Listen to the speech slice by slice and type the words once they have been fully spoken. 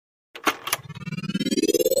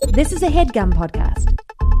This is a HeadGum podcast.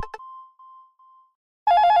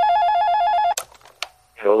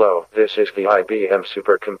 Hello, this is the IBM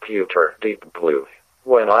supercomputer Deep Blue.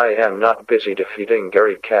 When I am not busy defeating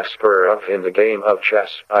Gary Kasparov in the game of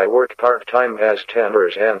chess, I work part-time as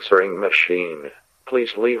Tanner's answering machine.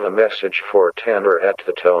 Please leave a message for Tanner at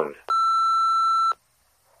the tone.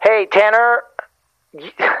 Hey, Tanner,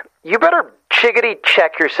 you better chickadee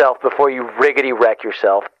check yourself before you riggedy wreck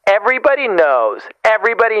yourself. Everybody knows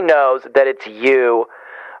that it's you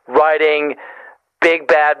writing Big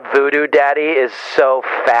Bad Voodoo Daddy is so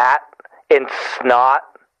fat in snot,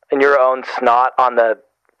 in your own snot on the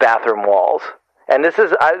bathroom walls. And this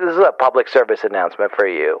is a public service announcement for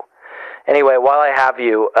you. Anyway, while I have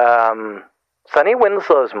you, Sonny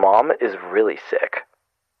Winslow's mom is really sick.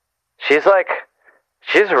 She's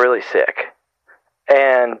really sick.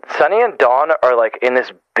 And Sonny and Dawn are like in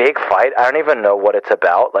this big fight. I don't even know what it's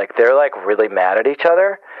about. Like they're like really mad at each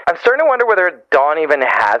other. I'm starting to wonder whether Dawn even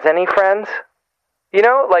has any friends. You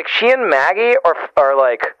know, like she and Maggie are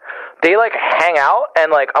like, they like hang out,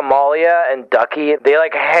 and like Amalia and Ducky, they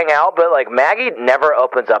like hang out, but like Maggie never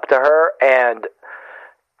opens up to her, and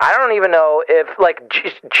I don't even know if like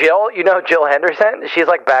Jill, you know Jill Henderson, she's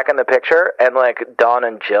like back in the picture, and like Dawn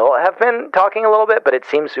and Jill have been talking a little bit, but it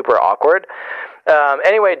seems super awkward.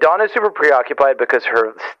 Anyway, Dawn is super preoccupied because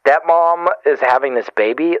her stepmom is having this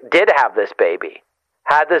baby, had this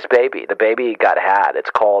baby. The baby got had. It's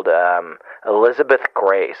called Elizabeth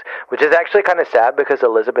Grace, which is actually kind of sad because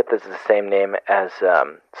Elizabeth is the same name as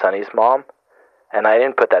Sonny's mom, and I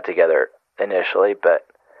didn't put that together initially, but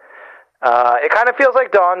it kind of feels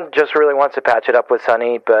like Dawn just really wants to patch it up with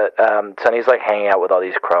Sonny, but Sonny's like hanging out with all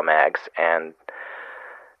these Cro-Mags, and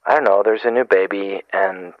I don't know, there's a new baby,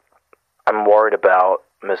 and I'm worried about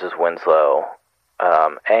Mrs. Winslow,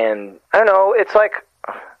 and I don't know, it's like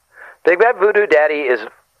Big Bad Voodoo Daddy is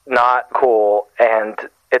not cool, and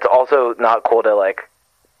it's also not cool to, like,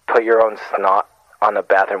 put your own snot on the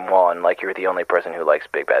bathroom wall and, like, you're the only person who likes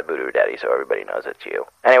Big Bad Voodoo Daddy, so everybody knows it's you.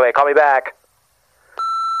 Anyway, call me back.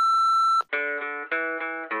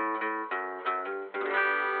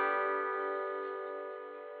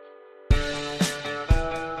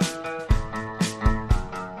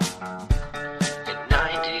 In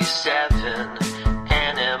 97,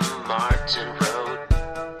 Anna Martin wrote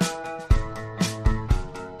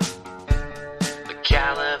the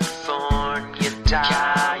California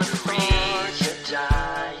Diaries.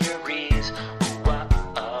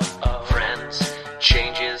 Friends,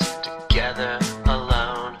 changes, together,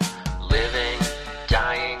 alone, living,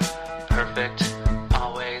 dying, perfect,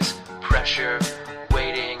 always, pressure,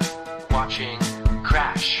 waiting, watching,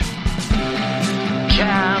 crash.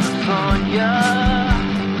 California,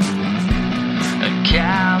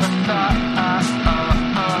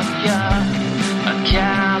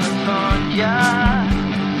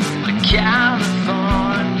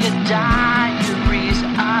 California Diaries.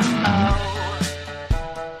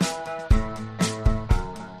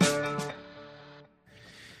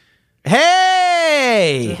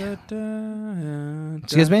 Hey!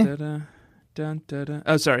 Excuse me?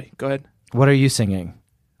 Oh, sorry. Go ahead. What are you singing?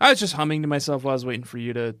 I was just humming to myself while I was waiting for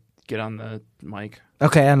you to get on the mic.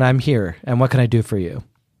 Okay, and I'm here. And what can I do for you?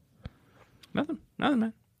 Nothing,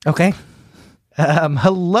 man. Okay.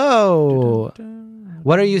 Hello.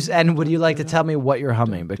 What are you, and would you like to tell me what you're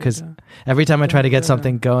humming? Because every time I try to get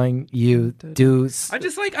something going, you do. I'm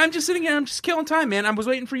just sitting here. I'm just killing time, man. I was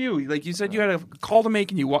waiting for you. Like you said, you had a call to make,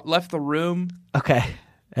 and you left the room. Okay,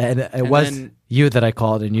 and it was you that I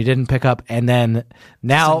called, and you didn't pick up. And then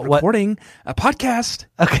now I'm recording a podcast.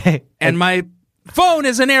 Okay, and my phone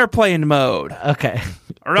is in airplane mode. Okay,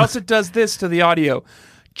 or else it does this to the audio.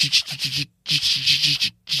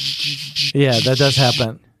 Yeah, that does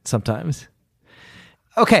happen sometimes.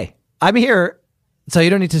 Okay, I'm here, so you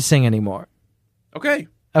don't need to sing anymore. Okay.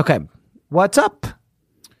 What's up?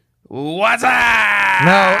 What's up?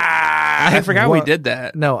 No, I forgot we did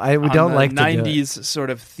that. No, we don't like 90s sort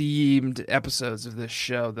of themed episodes of this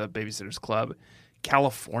show, the Babysitter's Club,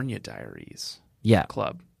 California Diaries. Yeah.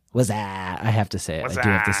 Club. What's that? I have to say it. I do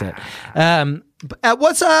have to say it.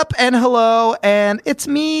 What's up and hello, and it's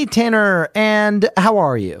me, Tanner, and how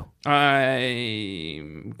are you?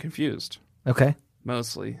 I'm confused. Okay.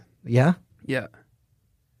 Mostly. Yeah? Yeah.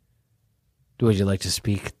 Would you like to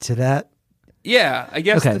speak to that? Yeah, I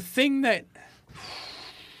guess the thing that...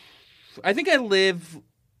 I think I live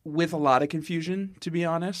with a lot of confusion, to be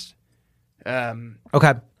honest.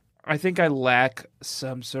 Okay. I think I lack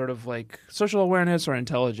some sort of like social awareness or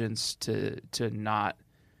intelligence to not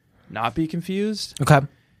be confused. Okay.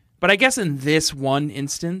 But I guess in this one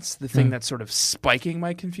instance, the thing that's sort of spiking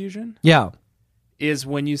my confusion is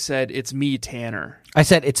when you said, it's me, Tanner. I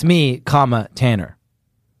said, it's me, comma, Tanner.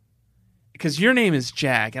 Because your name is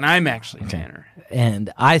Jack, and I'm actually Tanner.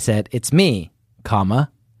 And I said, it's me,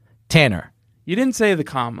 comma, Tanner. You didn't say the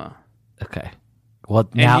comma. Okay. Well,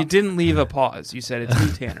 And now... you didn't leave a pause. You said, it's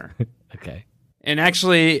me, Tanner. Okay. And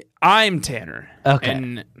actually, I'm Tanner. Okay.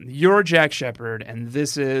 And you're Jack Shepard, and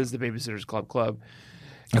this is the Babysitters Club.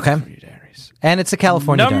 Okay. California Diaries. And it's a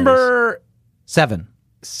California Diaries. Number 7.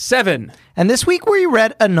 7. And this week we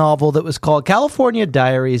read a novel that was called California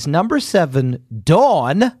Diaries, number 7,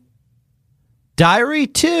 Dawn, Diary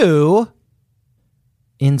 2,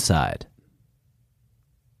 Inside.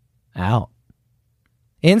 Out.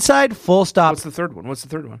 Inside, full stop. What's the third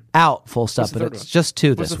one? Out, full stop. What's the But third it's one? just 2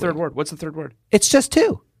 What's this the third week. word? What's the third word? It's just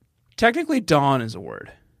 2. Technically, dawn is a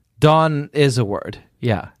word. Dawn is a word.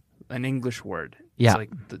 Yeah. An English word. Yeah. It's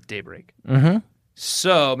like the daybreak. Mm-hmm.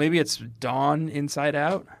 So maybe it's dawn inside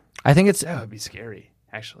out. I think it's... That would be scary,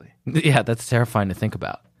 actually. Yeah, that's terrifying to think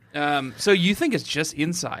about. So you think it's just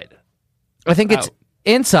inside? I think it's Out.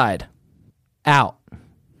 inside, out.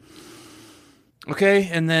 Okay,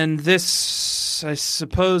 and then this, I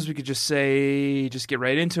suppose we could just get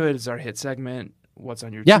right into it. It's our hit segment. What's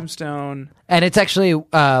on your Yeah. tombstone? And it's actually,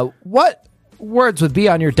 what words would be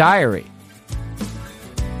on your diary?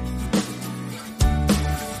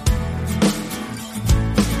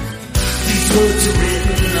 These words are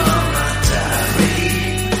written on my diary.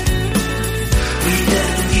 Read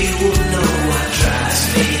them and you will know what drives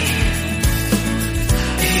me.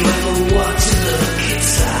 If you ever want to look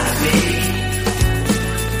inside me,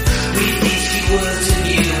 read these few words and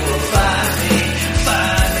you will find me,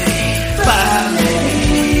 find me, find me.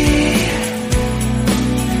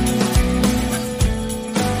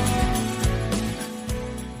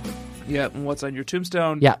 Yeah, and what's on your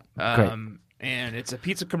tombstone? Yeah, great. And it's a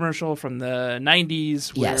pizza commercial from the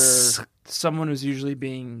 90s where Yes. someone was usually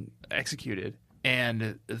being executed.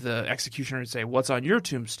 And the executioner would say, what's on your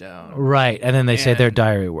tombstone? Right, and then they say their And-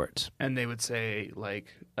 diary words. And they would say,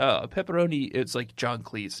 like, oh, pepperoni. It's like John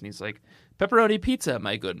Cleese. And he's like, pepperoni pizza,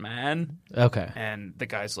 my good man. Okay. And the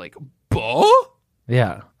guy's like, Bo?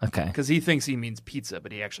 Yeah, okay. Because he thinks he means pizza,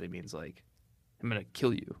 but he actually means, like, I'm going to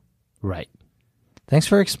kill you. Right. Thanks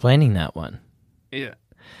for explaining that one. Yeah.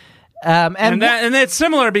 And And it's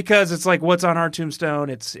similar because it's like what's on our tombstone.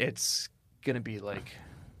 It's gonna be like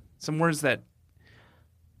some words that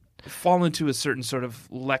fall into a certain sort of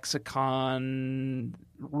lexicon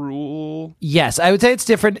rule. yes, I would say it's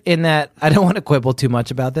different in that, I don't want to quibble too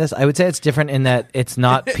much about this. I would say it's different in that it's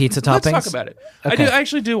not pizza toppings. Let's talk about it. Okay. I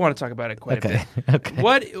actually do want to talk about it quite a Okay. bit. Okay.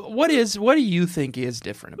 What do you think is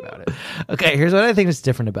different about it? Okay, here's what I think is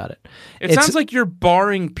different about it. It sounds like you're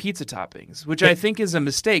barring pizza toppings, which I think is a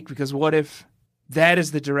mistake because what if that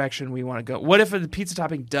is the direction we want to go? What if the pizza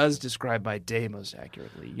topping does describe my day most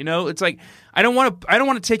accurately? You know, it's like I don't want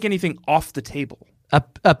to take anything off the table.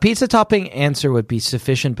 A pizza topping answer would be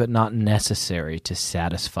sufficient but not necessary to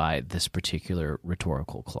satisfy this particular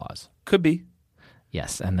rhetorical clause. Could be.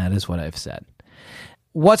 Yes, and that is what I've said.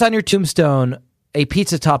 What's on your tombstone? A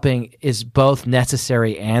pizza topping is both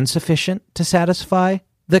necessary and sufficient to satisfy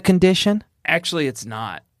the condition. Actually, it's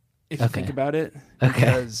not. If you think about it, Okay.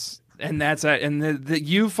 Because, and that's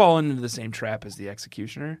you fall into the same trap as the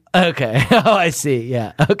executioner. Okay. Oh, I see.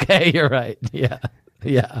 Yeah. Okay, you're right. Yeah.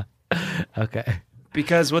 Yeah. Okay.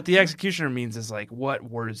 Because what the executioner means is like, what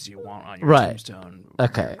words do you want on your Right. tombstone?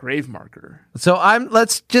 Okay. Grave marker. So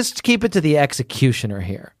let's just keep it to the executioner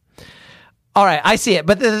here. All right, I see it.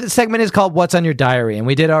 But the segment is called What's on Your Diary, and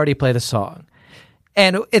we did already play the song.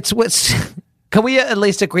 And it's what's can we at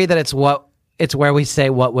least agree that it's where we say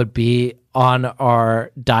what would be on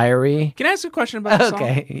our diary? Can I ask a question about the song?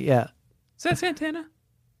 Okay, yeah. Is that Santana?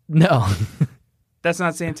 No. That's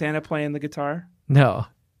not Santana playing the guitar? No.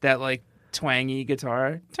 That like twangy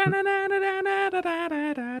guitar?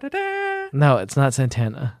 No, it's not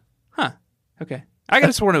Santana. Huh. Okay. I could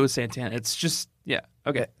have sworn it was Santana. It's just, yeah.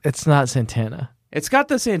 Okay. It's not Santana. It's got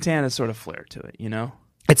the Santana sort of flair to it, you know?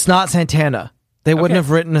 It's not Santana. They wouldn't Okay. have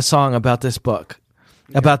written a song about this book,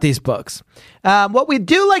 about these books. What we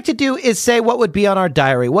do like to do is say what would be on our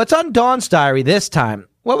diary. What's on Dawn's diary this time?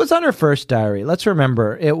 What was on her first diary? Let's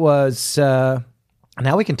remember. It was, now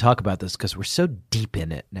we can talk about this because we're so deep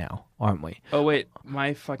in it now, aren't we? Oh, wait.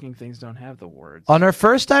 My fucking things don't have the words. On her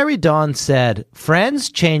first diary, Dawn said, friends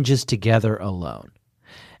changes together alone.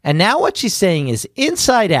 And now what she's saying is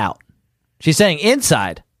inside out. She's saying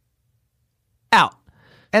inside out.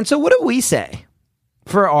 And so what do we say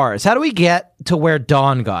for ours? How do we get to where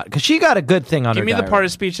Dawn got? Because she got a good thing on her Give me the diary. part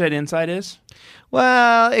of speech that inside is.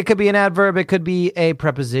 Well, it could be an adverb. It could be a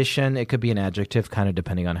preposition. It could be an adjective, kind of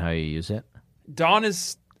depending on how you use it.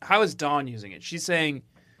 How is Dawn using it? She's saying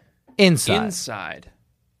Inside.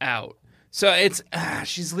 out. So it's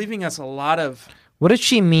she's leaving us a lot of What does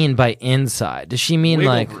she mean by inside? Does she mean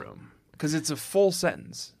wiggle like room because it's a full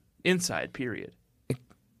sentence. Inside, period.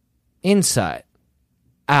 inside,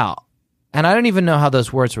 out? And I don't even know how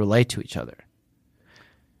those words relate to each other.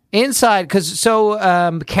 Inside, because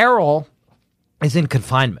Carol is in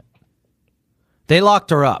confinement. They locked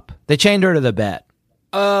her up. They chained her to the bed.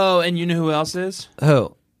 Oh, and you know who else is?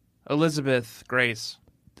 Who? Elizabeth Grace.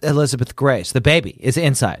 Elizabeth Grace. The baby is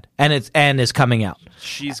inside and is coming out.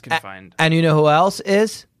 She's confined. And you know who else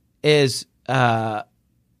is? Is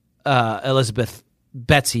Elizabeth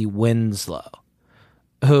Betsy Winslow,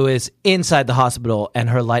 who is inside the hospital and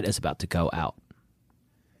her light is about to go out.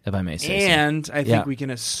 If I may say so. And I think we can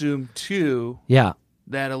assume too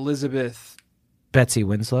that Elizabeth Betsy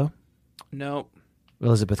Winslow? No.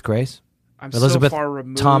 Elizabeth Grace? I'm Elizabeth so far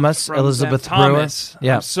removed Thomas, from Elizabeth them. Brewer. Thomas.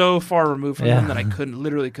 Yeah. I'm so far removed from Yeah. them that I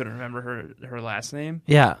literally couldn't remember her last name.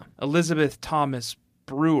 Yeah. Elizabeth Thomas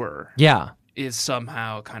Brewer Yeah. is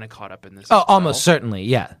somehow kind of caught up in this. Oh, as well, almost certainly.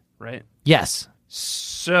 Yeah. right. Yes.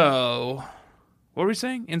 So, what were we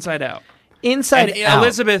saying? Inside Out. Inside And out.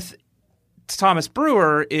 Elizabeth Thomas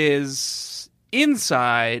Brewer is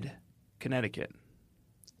inside Connecticut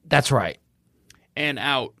That's right. and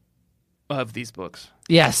out of these books.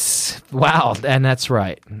 Yes. Wow. And that's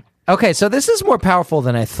right. Okay, so this is more powerful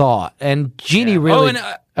than I thought. And Jeannie really... Oh, and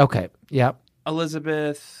okay. Yeah.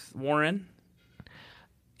 Elizabeth Warren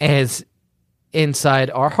Is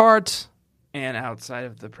inside our hearts. and outside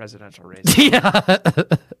of the presidential race. Yeah.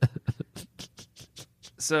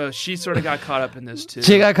 So she sort of got caught up in this too.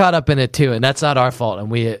 She got caught up in it too, and that's not our fault.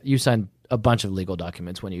 And you signed a bunch of legal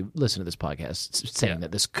documents when you listen to this podcast saying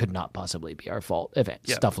that this could not possibly be our fault if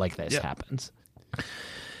stuff like this happens.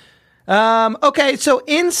 Okay, so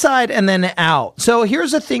inside and then out. So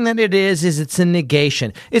here's the thing that it is it's a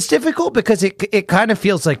negation. It's difficult because it kind of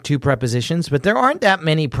feels like two prepositions, but there aren't that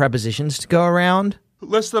many prepositions to go around.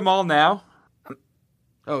 List them all now.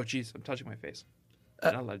 Oh, geez, I'm touching my face.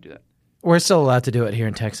 I'm not allowed to do that. We're still allowed to do it here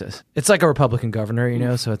in Texas. It's like a Republican governor, you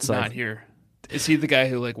know, so it's Not like... here. Is he the guy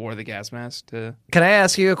who wore the gas mask to Can I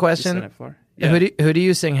ask you a the question? Senate floor? Yeah. Who do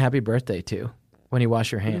you sing happy birthday to when you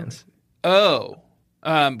wash your hands? Oh,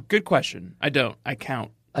 good question. I don't. I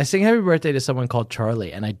count. I sing happy birthday to someone called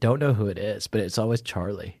Charlie, and I don't know who it is, but it's always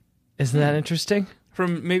Charlie. Isn't that interesting?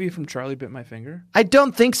 From Charlie Bit My Finger. I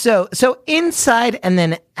don't think so. So inside and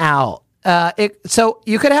then out. So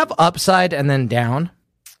you could have upside and then down.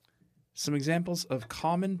 Some examples of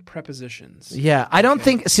common prepositions. Yeah, I don't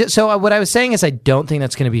think so. What I was saying is I don't think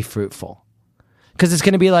that's going to be fruitful because it's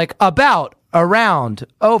going to be like about, around,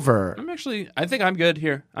 over. I think I'm good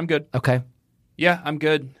here. I'm good. Okay. Yeah, I'm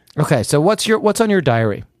good. Okay. So what's on your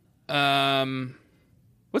diary?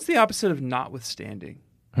 What's the opposite of notwithstanding?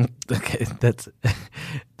 Okay,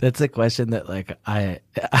 that's a question that I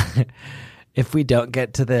if we don't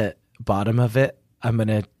get to the bottom of it, I'm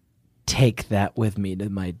gonna take that with me to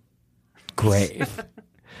my grave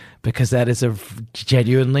because that is a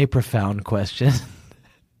genuinely profound question.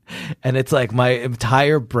 And it's like my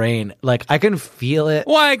entire brain, I can feel it.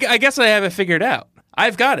 Well, I guess I have it figured out.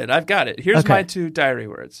 I've got it. Here's my two diary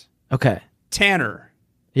words. Okay. Tanner.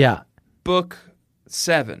 Yeah. Book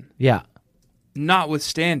 7. Yeah.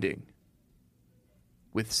 Notwithstanding.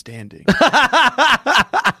 Withstanding.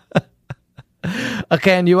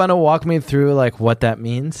 Okay, and you want to walk me through what that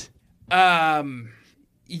means?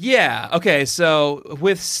 Yeah. Okay, so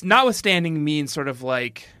notwithstanding means sort of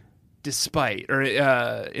despite or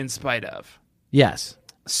in spite of. Yes.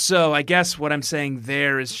 So I guess what I'm saying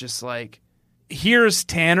there is just here's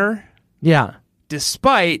Tanner. Yeah.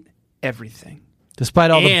 Despite everything.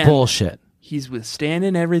 Despite all the bullshit. He's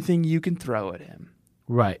withstanding everything you can throw at him.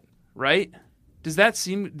 Right? Does that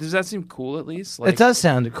seem cool at least? It does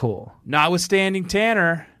sound cool. Notwithstanding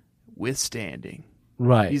Tanner, withstanding.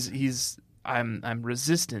 Right. I'm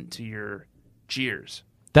resistant to your jeers.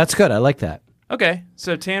 That's good. I like that. Okay.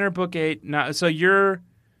 So Tanner, book 8. So you're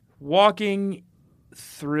walking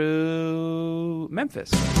through Memphis.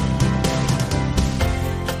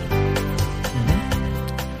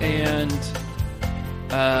 Mm-hmm. And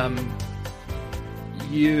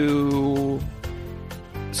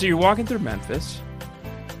so you're walking through Memphis,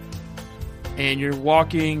 and you're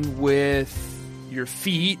walking with your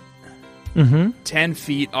feet 10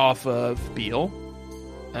 feet off of Beale.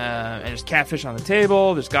 And there's catfish on the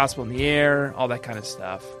table, there's gospel in the air, all that kind of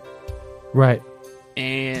stuff. Right.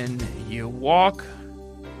 And you walk,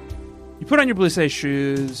 you put on your Blue Say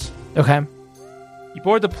shoes. Okay. You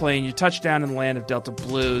board the plane, you touch down in the land of Delta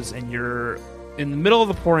Blues, and you're in the middle of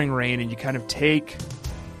the pouring rain, and you kind of take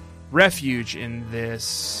refuge in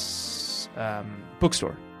this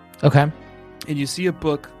bookstore. Okay. And you see a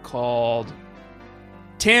book called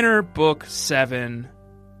Tanner Book 7,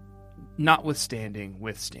 Notwithstanding,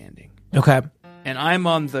 Withstanding. Okay. And I'm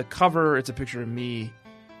on the cover. It's a picture of me,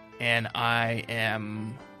 and I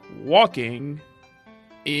am walking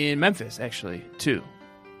in Memphis, actually, too.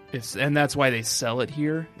 And that's why they sell it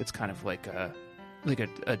here. It's kind of like a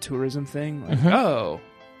tourism thing. Like, oh.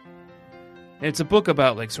 And it's a book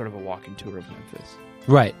about like sort of a walking tour of Memphis.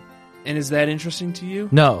 Right. And is that interesting to you?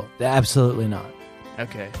 No, absolutely not.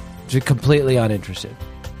 Okay. You're completely uninterested.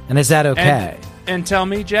 And is that okay? And tell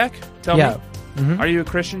me, Jack, tell Yeah. me, are you a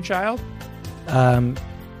Christian child? And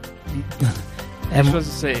You're supposed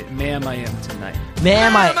to say, ma'am, I am tonight.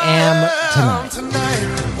 ma'am, I am tonight.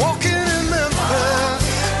 Tonight, walking in Memphis.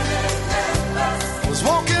 Was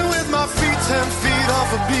walking with my feet 10 feet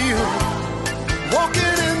off a beam. Walking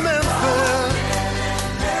in Memphis.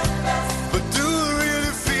 But do I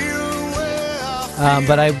really feel the way I feel?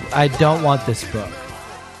 But I don't want this book.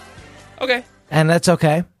 Okay. And that's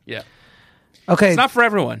okay. Yeah. Okay. It's not for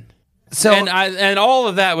everyone. So and all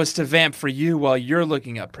of that was to vamp for you while you're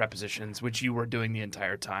looking up prepositions, which you were doing the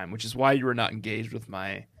entire time, which is why you were not engaged with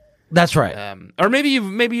my. that's right. Or maybe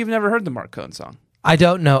you've never heard the Mark Cohn song. I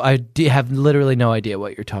don't know. Have literally no idea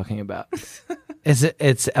what you're talking about.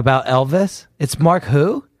 It's about Elvis? It's Mark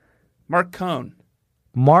who? Mark Cohn.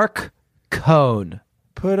 Mark Cohn.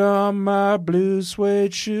 Put on my blue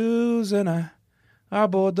suede shoes and I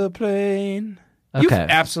board the plane. Okay. You've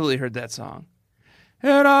absolutely heard that song.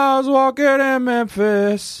 And I was walking in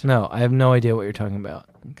Memphis. No, I have no idea what you're talking about.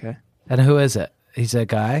 Okay. And who is it? He's a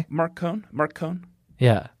guy? Mark Cohn? Mark Cohn?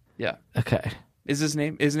 Yeah. Yeah. Okay. Is his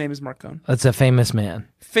name? His name is Mark Cohn. That's a famous man.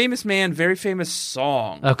 Famous man, very famous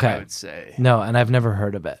song, Okay. I would say. No, and I've never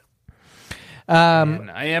heard of it. And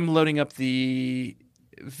I am loading up the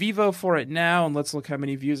Vivo for it now, and let's look how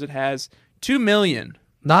many views it has. 2 million.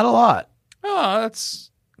 Not a lot. Oh, that's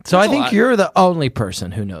So I a think lot. you're the only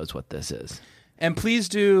person who knows what this is. And please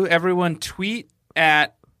do, everyone, tweet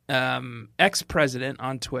at ex-president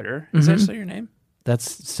on Twitter. Is that still your name?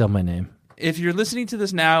 That's still my name. If you're listening to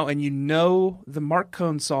this now and you know the Mark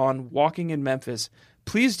Cohn song, Walking in Memphis,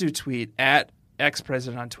 please do tweet at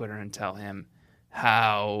ex-president on Twitter and tell him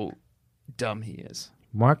how dumb he is.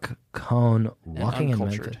 Mark Cohn, Walking in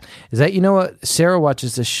uncultured. Memphis. Is that, you know what? Sarah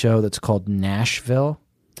watches this show that's called Nashville.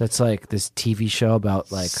 That's like this TV show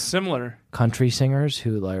about like Similar. country singers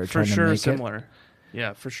who like are For trying to sure make similar.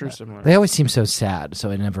 Yeah, for sure similar. They always seem so sad, so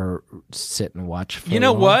I never sit and watch. For You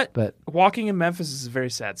know long, what? But Walking in Memphis is a very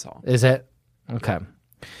sad song. is it okay?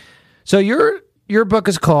 So your book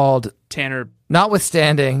is called Tanner,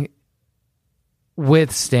 Notwithstanding,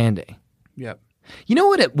 Withstanding. yep. You know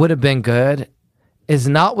what it would have been good is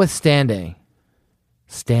Notwithstanding,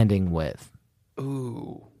 Standing With.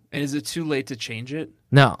 Ooh. And is it too late to change it?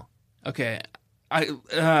 No. Okay. I'm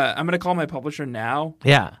going to call my publisher now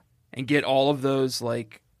Yeah. and get all of those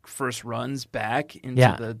like first runs back into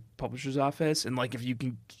Yeah. the publisher's office. And like if you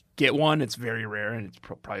can get one, it's very rare and it's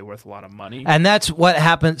probably worth a lot of money. And that's what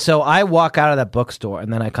happened. So I walk out of that bookstore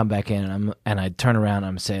and then I come back in and I turn around and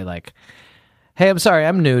I'm say like, "Hey, I'm sorry,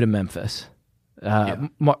 I'm new to Memphis."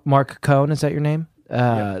 Mark Cohn, is that your name?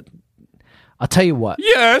 I'll tell you what.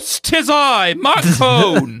 Yes, 'tis I, Mark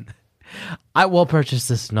Cohn. I will purchase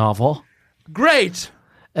this novel Great.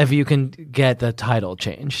 if you can get the title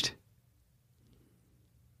changed.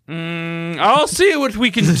 I'll see what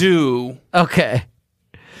we can do. Okay.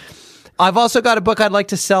 I've also got a book I'd like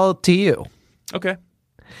to sell to you. Okay.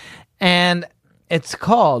 And it's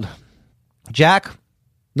called Jack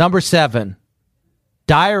Number 7,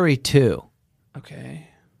 Diary 2. Okay.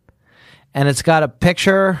 And it's got a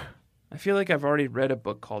picture. I feel like I've already read a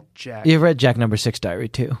book called Jack. You've read Jack Number 6, Diary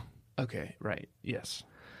 2. Okay, right. Yes.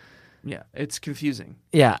 Yeah, it's confusing.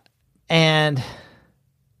 Yeah. And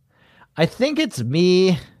I think it's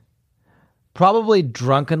me probably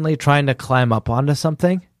drunkenly trying to climb up onto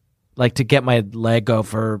something, like to get my leg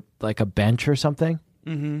over like a bench or something.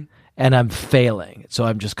 Mm-hmm. And I'm failing. So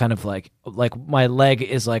I'm just kind of like my leg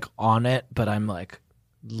is like on it, but I'm like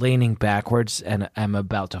leaning backwards and I'm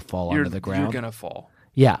about to fall onto the ground. You're going to fall.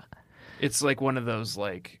 Yeah. It's like one of those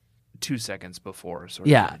like 2 seconds before sort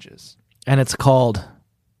of Yeah. images. And it's called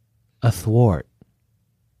Athwart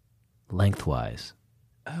Lengthwise.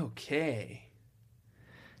 Okay.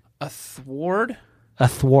 A thwart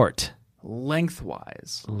Athwart.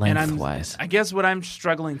 lengthwise. Lengthwise. And I guess what I'm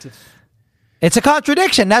struggling to... It's a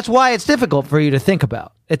contradiction. That's why it's difficult for you to think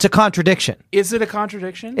about. It's a contradiction. Is it a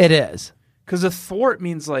contradiction? It is. Because a thwart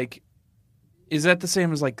means like Is that the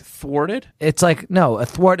same as like thwarted? It's like, no, a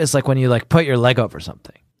thwart is like when you like put your leg over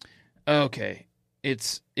something. Okay.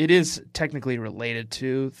 It is technically related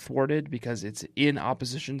to thwarted because it's in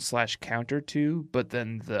opposition / counter to, but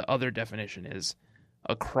then the other definition is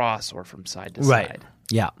across or from side to side.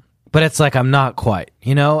 Yeah. But it's like, I'm not quite,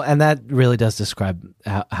 and that really does describe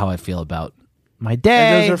how I feel about my day.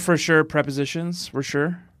 And those are for sure prepositions, for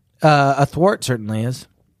sure. A thwart certainly is.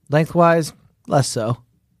 Lengthwise, less so.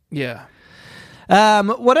 Yeah.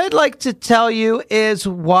 What I'd like to tell you is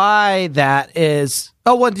why that is.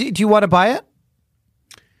 Oh, well, do you want to buy it?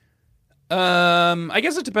 I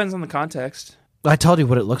guess it depends on the context. I told you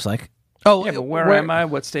what it looks like. Oh, yeah, but where am I?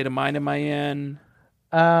 What state of mind am I in?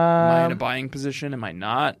 Am I in a buying position? Am I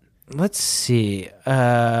not? Let's see.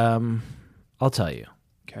 I'll tell you.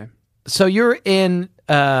 Okay. So you're in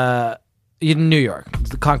New York,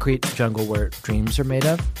 the concrete jungle where dreams are made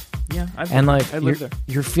of. Yeah, I live there.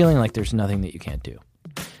 You're feeling like there's nothing that you can't do.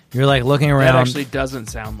 You're like looking around. That actually doesn't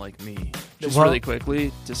sound like me. Just really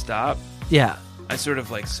quickly to stop. Yeah. I sort of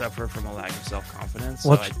like suffer from a lack of self-confidence,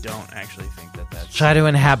 so I don't actually think that that's... Try to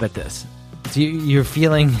inhabit this. You're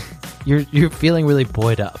feeling really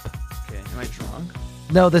buoyed up. Okay, am I drunk?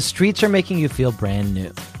 No, the streets are making you feel brand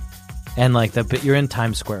new. And like you're in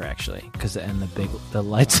Times Square actually, the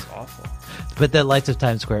lights. That's awful. But the lights of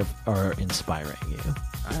Times Square are inspiring you.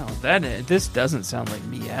 This doesn't sound like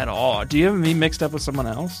me at all. Do you have me mixed up with someone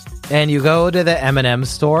else? And you go to the M&M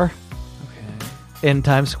store. Okay. In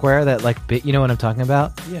Times Square, that like big, you know what I'm talking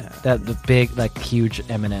about? Yeah. That the big like huge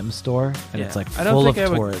M&M store, and it's like full of I don't think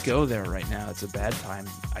I tourists. would go there right now. It's a bad time.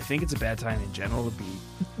 I think it's a bad time in general to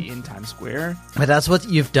be in Times Square. But that's what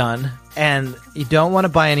you've done, and you don't want to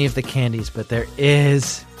buy any of the candies, but there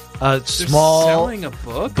is a small selling a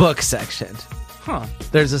book section. Huh.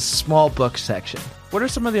 There's a small book section. What are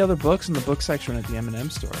some of the other books in the book section at the M&M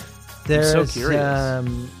store? There's, I'm so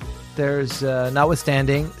curious. There's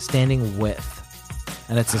Notwithstanding, Standing With.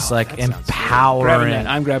 And it's just like that sounds empowering.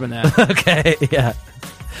 I'm grabbing that. Okay, yeah.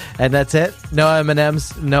 And that's it? No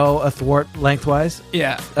M&Ms, no a thwart lengthwise?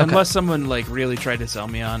 Yeah, unless someone like really tried to sell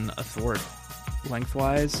me on a thwart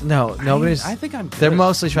lengthwise. No, nobody's... I think I'm good. They're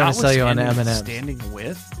mostly trying to sell you on M&Ms. Standing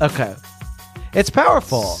With? Okay. It's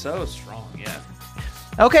powerful. So strong, yeah.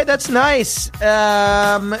 Okay, that's nice.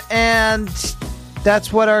 And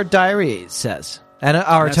that's what our diary says. And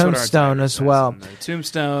our tombstone as well.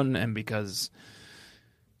 Tombstone, and because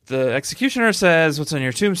the executioner says, "What's on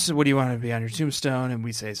your tombstone? What do you want to be on your tombstone?" And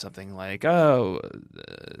we say something like,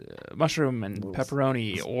 mushroom and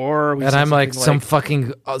pepperoni, or we. And I'm like some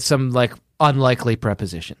unlikely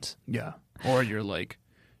prepositions. Yeah, or you're like,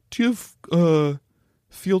 "Do you have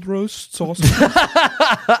field roast sausage?"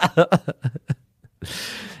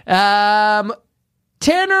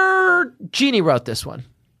 Tanner Genie wrote this one.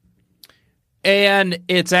 And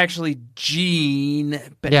it's actually Gene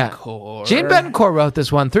Betancourt. Yeah. Gene Betancourt wrote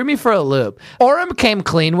this one. Threw me for a loop. Orem came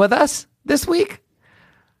clean with us this week.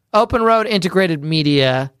 Open Road Integrated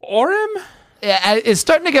Media. Orem? Is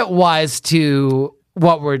starting to get wise to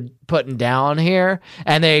what we're putting down here.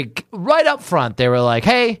 And they, right up front, they were like,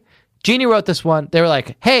 hey, Jeannie wrote this one. They were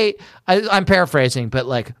like, hey, I'm paraphrasing, but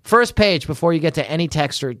like first page before you get to any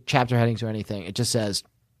text or chapter headings or anything, it just says,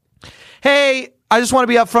 hey, I just want to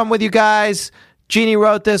be upfront with you guys. Jeannie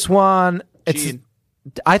wrote this one.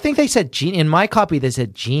 I think they said Jeannie. In my copy, they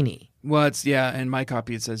said Jeannie. Well, in my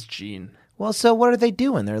copy, it says Gene. Well, so what are they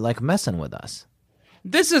doing? They're like messing with us.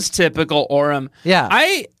 This is typical Orem.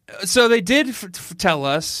 Yeah. So they did tell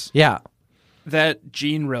us. Yeah. That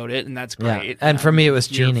Gene wrote it, and that's great. Yeah. And for me, it was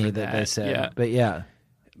Jeannie that they said. Yeah. But yeah.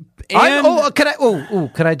 And,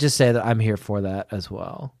 can I just say that I'm here for that as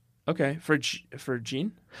well? Okay, for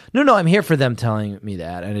Gene? No, I'm here for them telling me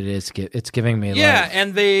that, and it's giving me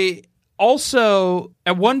and they also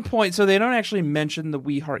at one point, so they don't actually mention the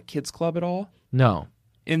We Heart Kids Club at all. No,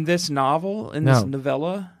 in this novel, this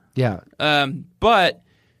novella. Yeah, but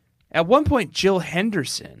at one point, Jill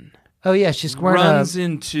Henderson. Oh yeah, she's wearing runs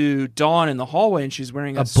into Dawn in the hallway, and she's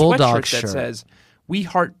wearing a bulldog sweatshirt shirt that says "We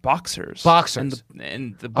Heart Boxers." And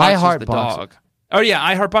the I box heart is the boxers. dog. Oh yeah,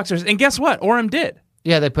 I Heart Boxers. And guess what? Orem did.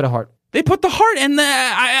 Yeah, they put a heart. They put the heart in the.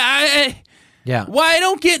 Yeah. Why I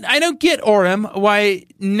don't get Orem. Why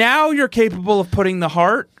now you're capable of putting the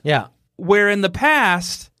heart? Yeah. Where in the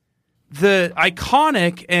past, the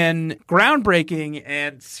iconic and groundbreaking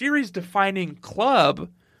and series-defining club,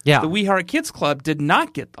 the We Heart Kids Club, did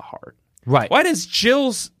not get the heart. Right. Why does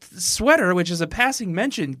Jill's sweater, which is a passing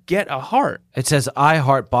mention, get a heart? It says I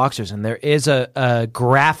Heart Boxers, and there is a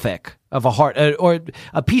graphic of a heart or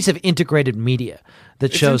a piece of integrated media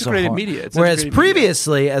that shows a heart. Media. Whereas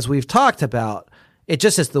previously, as we've talked about, It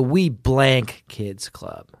just says the We Blank Kids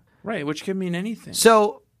Club. Right, which could mean anything.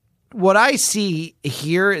 So what I see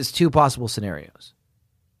here is two possible scenarios.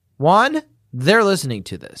 One, they're listening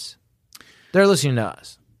to this. They're listening to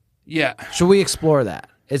us. Yeah. Should we explore that?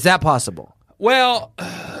 Is that possible? Well,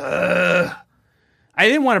 I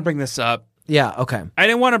didn't want to bring this up. Yeah, okay. I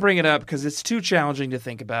didn't want to bring it up because it's too challenging to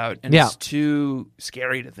think about, and Yeah. it's too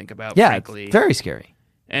scary to think about, Yeah, frankly. it's very scary.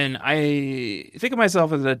 And I think of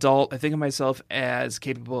myself as an adult. I think of myself as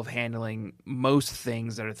capable of handling most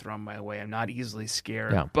things that are thrown my way. I'm not easily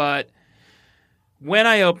scared. Yeah. But when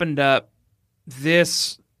I opened up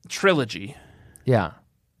this trilogy Yeah.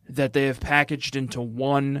 that they have packaged into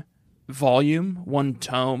one volume, one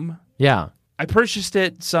tome, Yeah. I purchased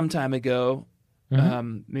it some time ago,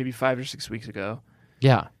 Mm-hmm. maybe 5 or 6 weeks ago.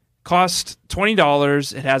 Yeah. Cost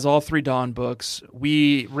 $20. It has all 3 Dawn books.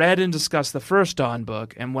 We read and discussed the first Dawn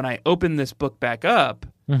book, and when I opened this book back up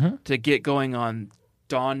Mm-hmm. to get going on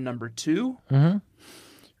Dawn number 2, Mm-hmm.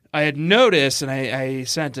 I had noticed, and I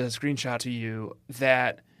sent a screenshot to you,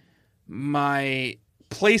 that my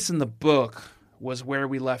place in the book was where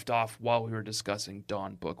we left off while we were discussing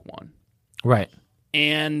Dawn book 1. Right.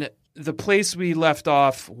 And the place we left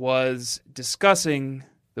off was discussing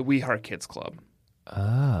the We Heart Kids Club.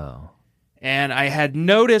 Oh. And I had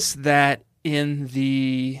noticed that in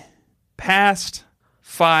the past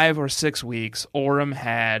 5 or 6 weeks, Orem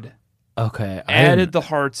had Okay. added the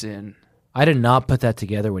hearts in. I did not put that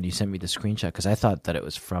together when you sent me the screenshot because I thought that it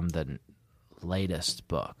was from the latest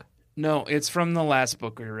book. No, it's from the last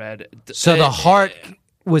book we read. So the heart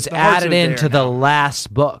was the hearts added are there into the now.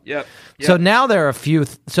 last book. Yep. So now there are a few.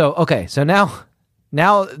 So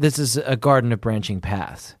now this is a garden of branching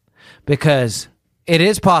paths because it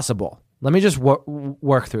is possible. Let me just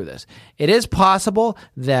work through this. It is possible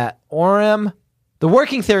that Orem. The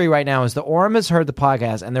working theory right now is that Orem has heard the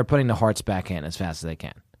podcast and they're putting the hearts back in as fast as they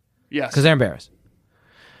can Yes. because they're embarrassed.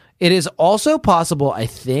 It is also possible, I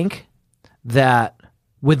think, that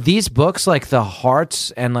with these books, like the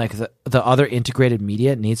hearts and like the other integrated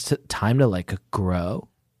media, it needs time to like grow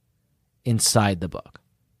inside the book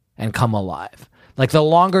and come alive. Like the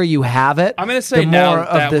longer you have it, I'm going to say the now more that,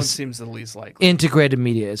 of one this seems the least likely. integrated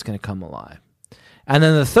media is going to come alive. And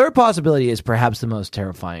then the third possibility is perhaps the most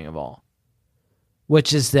terrifying of all,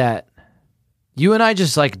 which is that you and I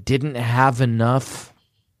just like didn't have enough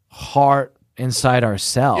heart inside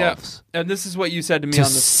ourselves And this is what you said to me to on the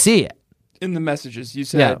see it. in the messages. You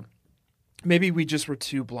said Yeah. maybe we just were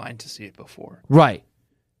too blind to see it before. Right.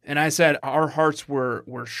 And I said our hearts were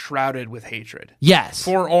shrouded with hatred Yes.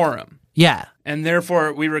 for Orem. Yeah. And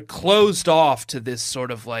therefore we were closed off to this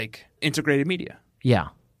sort of like integrated media. Yeah.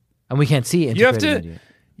 And we can't see You have integrated to media.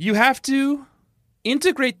 you have to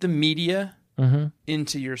integrate the media Mm-hmm.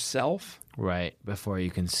 into yourself Right. Before you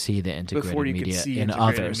can see the integrated before you can media see in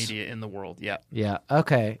integrated others. media in the world. Yeah. Yeah.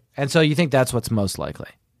 Okay. And so you think that's what's most likely?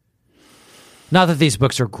 Not that these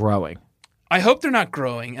books are growing. I hope they're not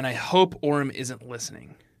growing, and I hope Orem isn't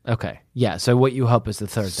listening. Okay. Yeah. So what you hope is the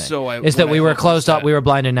third thing. So is that what we I were hope is closed off, that- we were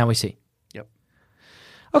blind, and now we see. Yep.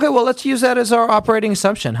 Okay. Well, let's use that as our operating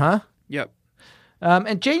assumption, huh? Yep.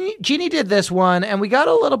 And Jeannie did this one, and we got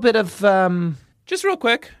a little bit of Just real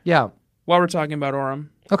quick, yeah. while we're talking about Orem,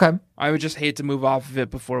 Okay. I would just hate to move off of it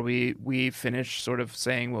before we finish sort of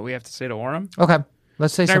saying what we have to say to Orem. Okay.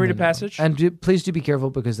 Let's say Can I something. read a about it. passage? And please do be careful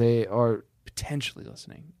because they are. Potentially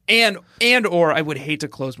listening. And or I would hate to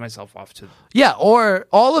close myself off to Yeah, or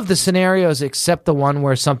all of the scenarios except the one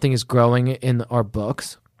where something is growing in our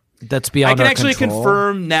books. That's I beyond can our actually control.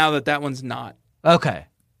 confirm now that one's not. Okay.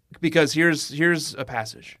 Because here's a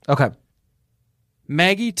passage. Okay.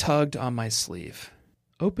 Maggie tugged on my sleeve.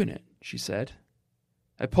 "Open it," she said.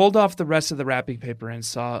 I pulled off the rest of the wrapping paper and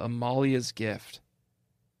saw Amalia's gift.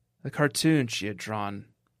 The cartoon she had drawn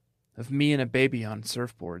of me and a baby on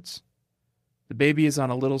surfboards. The baby is on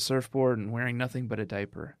a little surfboard and wearing nothing but a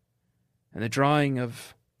diaper. And the drawing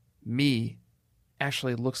of me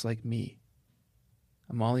actually looks like me.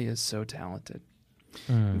 Amalia is so talented.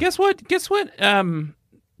 Guess what?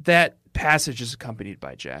 That passage is accompanied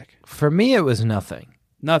by, Jack. For me, it was nothing.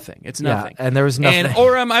 Nothing. It's nothing. Yeah, and there was nothing. And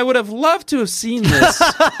Orem, I would have loved to have seen this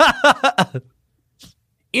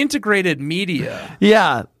integrated media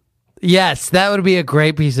Yeah. Yes, that would be a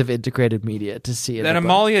great piece of integrated media to see. In that the book.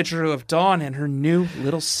 Amalia drew of Dawn and her new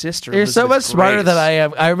little sister. You're so much Elizabeth smarter Grace. than I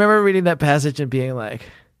am. I remember reading that passage and being like,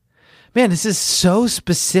 man, this is so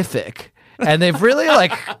specific. And they've really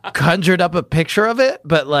like conjured up a picture of it,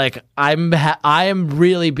 but like I am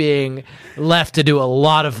really being left to do a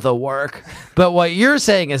lot of the work. But what you're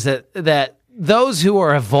saying is that those who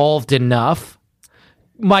are evolved enough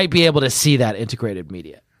might be able to see that integrated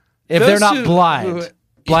media. If Those they're not who- blinded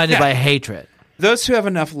yeah. by hatred. Those who have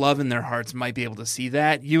enough love in their hearts might be able to see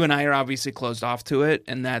that. You and I are obviously closed off to it,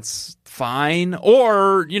 and that's fine.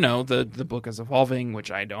 Or, the book is evolving, which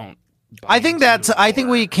I don't. buy I think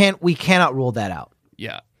into, we cannot rule that out.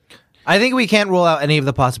 Yeah. I think we can't rule out any of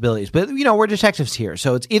the possibilities, but we're detectives here,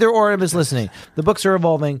 so it's either Orem is listening, the books are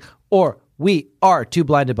evolving, or we are too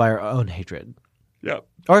blinded by our own hatred, Yep.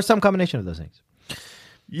 or some combination of those things.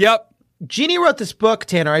 Yep. Jeannie wrote this book,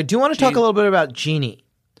 Tanner. I do want to talk a little bit about Jeannie.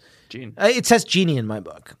 Jean. It says Jeannie in my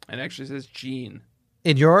book. It actually says Jean.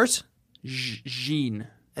 In yours? Jean.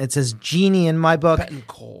 It says Jeannie in my book.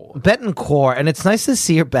 Betancourt, and it's nice to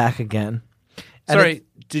see her back again. And Sorry,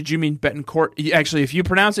 did you mean Betancourt? Actually, if you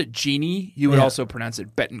pronounce it Jeannie, you would also pronounce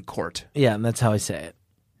it Betancourt. Yeah, and that's how I say it.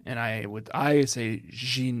 And I say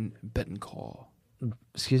Jean Betancourt.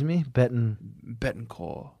 Excuse me?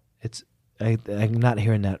 Betancourt. I'm not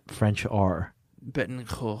hearing that French R.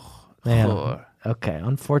 Betancourt. Man, okay,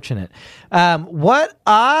 unfortunate. What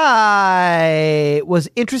I was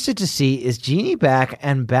interested to see is Jeannie back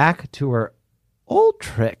and back to her old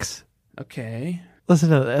tricks. Okay. Listen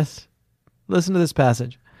to this. Listen to this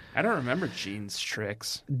passage. I don't remember Jean's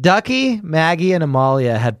tricks. Ducky, Maggie, and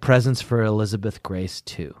Amalia had presents for Elizabeth Grace,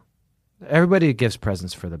 too. Everybody gives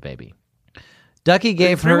presents for the baby. Ducky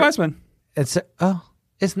gave Three her... wise men.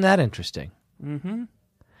 Isn't that interesting? Mm-hmm.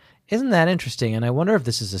 Isn't that interesting? And I wonder if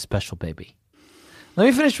this is a special baby. Let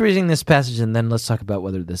me finish reading this passage, and then let's talk about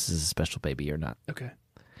whether this is a special baby or not. Okay.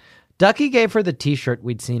 Ducky gave her the T-shirt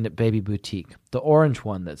we'd seen at Baby Boutique, the orange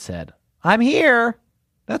one that said, "I'm here."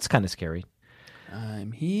 That's kind of scary.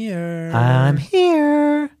 I'm here. I'm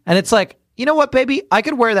here. And it's like, you know what, baby? I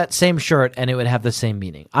could wear that same shirt and it would have the same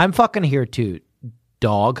meaning. I'm fucking here too,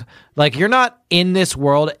 dog. Like, you're not in this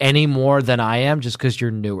world any more than I am just because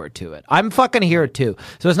you're newer to it. I'm fucking here too.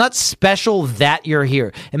 So it's not special that you're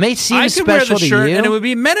here. It may seem I could special wear the to shirt you. and it would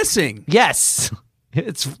be menacing. Yes.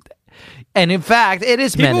 And in fact, it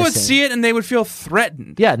is People menacing. would see it and they would feel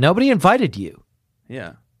threatened. Yeah, nobody invited you.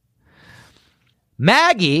 Yeah.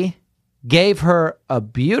 Maggie gave her a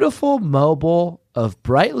beautiful mobile of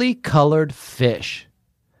brightly colored fish.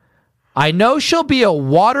 "I know she'll be a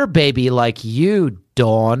water baby like you,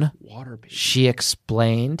 Dawn," Water baby. she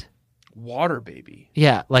explained. Water baby.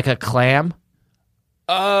 Yeah, like a clam.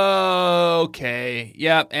 Okay.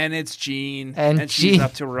 Yep. And it's Jean. And she's Jean-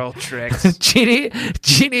 up to her old tricks. Jeannie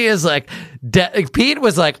is like, Pete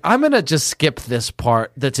was like, "I'm going to just skip this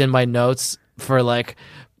part that's in my notes for like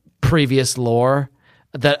previous lore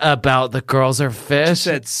that about the girls are fish." She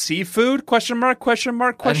said seafood? Question mark, question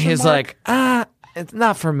mark, And question he's mark. like, it's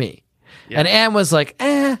not for me. Yeah. And Anne was like,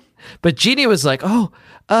 But Jeannie was like, you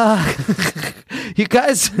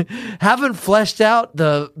guys haven't fleshed out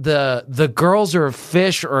the girls or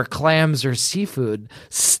fish or clams or seafood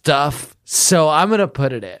stuff, so I'm going to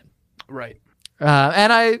put it in. Right.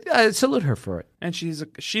 And I salute her for it. And she's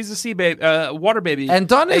a sea baby, water baby. And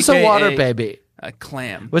Dawn is a AKA water baby, a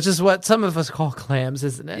clam. which is what some of us call clams,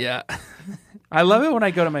 isn't it? Yeah. I love it when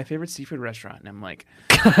I go to my favorite seafood restaurant and I'm like,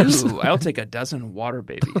 ooh, I'll take a dozen water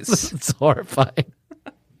babies. It's horrifying.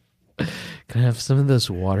 Can I have some of those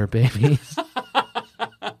water babies?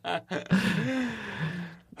 Are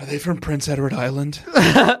they from Prince Edward Island?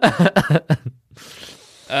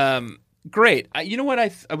 Great. You know what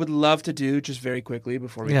I would love to do just very quickly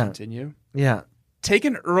before we continue? Yeah. Take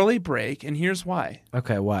an early break, and here's why.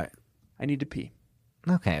 Okay, why? I need to pee.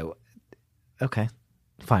 Okay.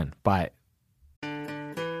 Fine. Bye.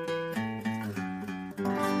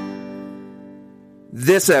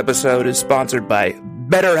 This episode is sponsored by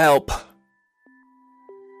BetterHelp.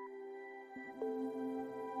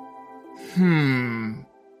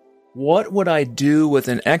 What would I do with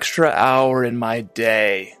an extra hour in my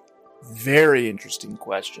day? Very interesting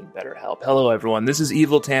question, BetterHelp. Hello, everyone. This is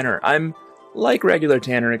Evil Tanner. I'm like regular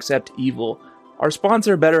Tanner, except evil. Our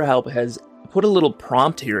sponsor, BetterHelp, has put a little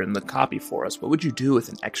prompt here in the copy for us. What would you do with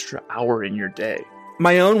an extra hour in your day?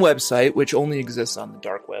 My own website, which only exists on the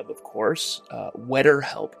dark web, of course,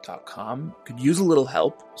 wetterhelp.com, could use a little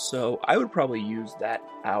help. So I would probably use that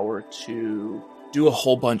hour to do a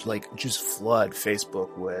whole bunch, like just flood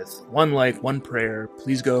Facebook with one like, one prayer.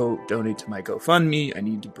 Please go donate to my GoFundMe. I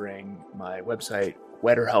need to bring my website,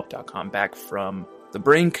 wetterhelp.com, back from the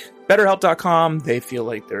brink. BetterHelp.com, they feel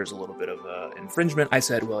like there's a little bit of infringement. I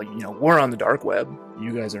said, well, we're on the dark web.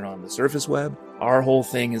 You guys are on the surface web. Our whole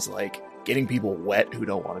thing is like getting people wet who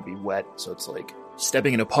don't want to be wet. So it's like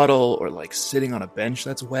stepping in a puddle or like sitting on a bench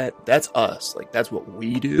that's wet. That's us. Like, that's what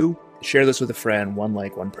we do. Share this with a friend. One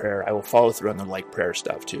like, one prayer. I will follow through on the like prayer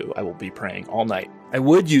stuff too. I will be praying all night. I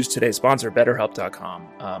would use today's sponsor, BetterHelp.com.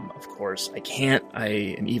 Of course, I can't. I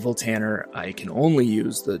am evil Tanner. I can only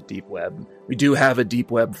use the deep web. We do have a deep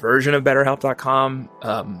web version of BetterHelp.com.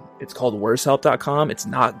 It's called WorseHelp.com. It's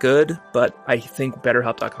not good, but I think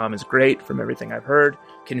BetterHelp.com is great from everything I've heard.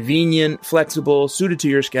 Convenient, flexible, suited to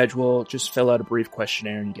your schedule. Just fill out a brief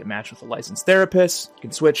questionnaire and you get matched with a licensed therapist. You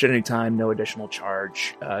can switch at any time, no additional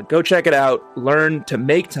charge. Go check it out. Learn to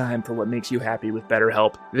make time for what makes you happy with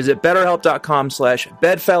BetterHelp. Visit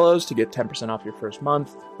BetterHelp.com/bedfellows to get 10% off your first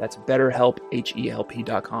month. That's BetterHelp,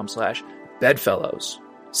 HELP.com/bedfellows.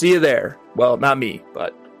 See you there. Well, not me,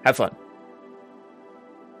 but have fun.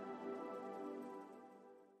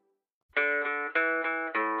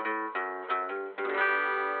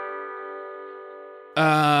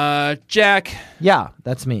 Jack, Yeah,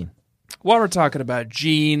 that's me. while we're talking about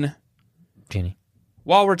Jean, Jeannie.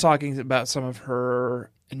 while we're talking about some of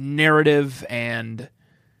her narrative and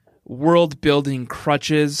world-building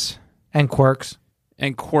crutches And quirks.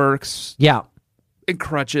 and quirks Yeah. and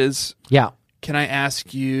crutches, Yeah. can I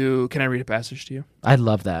ask you, can I read a passage to you? I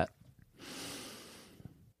love that.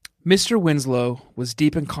 Mr. Winslow was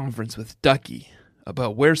deep in conference with Ducky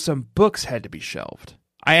about where some books had to be shelved.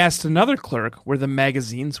 I asked another clerk where the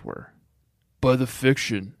magazines were. By the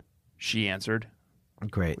fiction, she answered.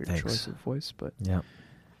 Great, Weird thanks. choice of voice, but... Yeah.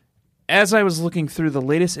 As I was looking through the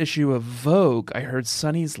latest issue of Vogue, I heard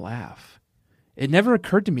Sunny's laugh. It never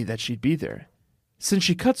occurred to me that she'd be there. Since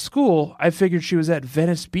she cut school, I figured she was at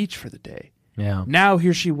Venice Beach for the day. Yeah. Now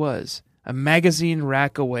here she was, a magazine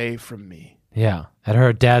rack away from me. Yeah. At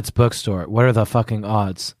her dad's bookstore. What are the fucking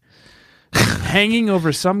odds? Hanging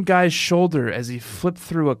over some guy's shoulder as he flipped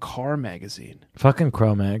through a car magazine. Fucking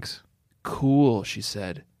Chromags. Cool, she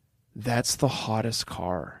said. That's the hottest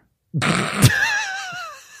car.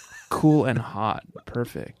 Cool and hot.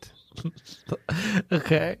 Perfect.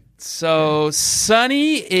 Okay. So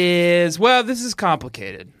Sunny is, well, this is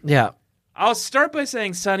complicated. Yeah. I'll start by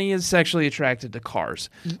saying Sunny is sexually attracted to cars,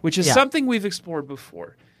 which is Yeah. something we've explored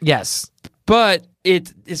before. Yes. But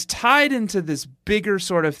it is tied into this bigger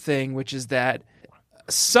sort of thing, which is that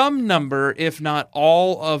some number, if not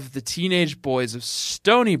all, of the teenage boys of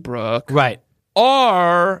Stony Brook Right.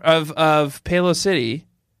 are, of Palo City,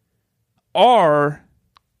 are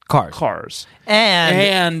Cars.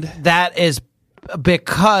 And that is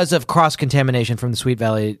because of cross-contamination from the Sweet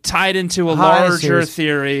Valley. tied into a High larger series.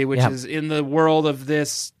 theory, which Yep. is in the world of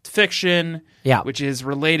this fiction, Yeah. which is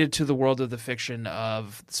related to the world of the fiction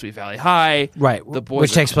of Sweet Valley High. Right. The boys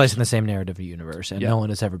which are takes cars. place in the same narrative universe, and Yeah. no one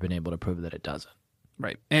has ever been able to prove that it doesn't.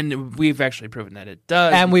 Right. And we've actually proven that it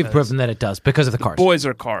does. And we've because proven that it does because of the cars. boys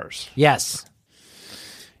are cars. Yes.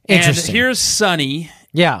 And Interesting. here's Sunny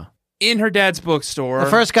Yeah. in her dad's bookstore. The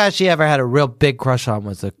first guy she ever had a real big crush on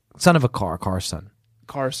was the son of a car son.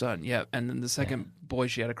 car son, yeah. And then the second boy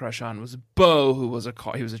she had a crush on was Bo, who was a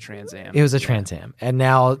car. He was a Trans Am. It was a Trans Am. And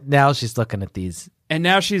now she's looking at these And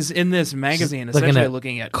now she's in this magazine, looking essentially at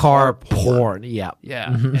looking at car porn. Yeah.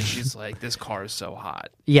 Yeah, and she's like, "This car is so hot."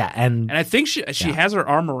 Yeah, and And I think she has her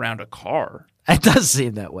arm around a car. it does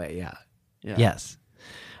seem that way, yeah. Yeah. Yes.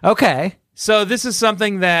 Okay. So this is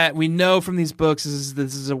something that we know from these books.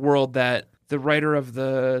 This is a world that the writer of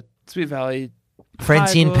the Sweet Valley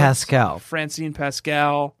Francine High books, Pascal. Francine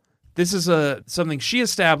Pascal. This is something she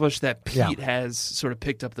established that Pete Yeah. has sort of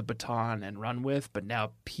picked up the baton and run with, but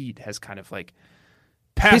now Pete has kind of like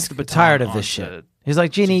passed the baton. Tired of on this to- shit. He's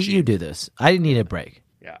like, Jeannie, Jean. you do this. I need a break.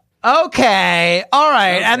 Yeah. Okay. All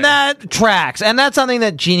right. Okay. And that tracks. And that's something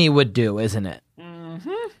that Jeannie would do, isn't it?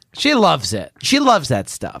 She loves it. She loves that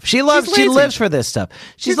stuff. She lazy. lives for this stuff.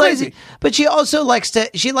 She's lazy. But she also likes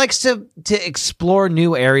to explore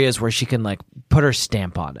new areas where she can like put her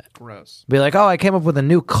stamp on it. Gross. Be like, oh, I came up with a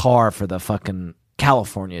new car for the fucking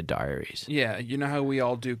California Diaries. Yeah, you know how we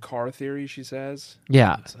all do car theory, she says?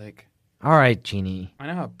 Yeah. It's like, All right, Jeannie. I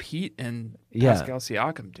know how Pete and Yeah. Pascal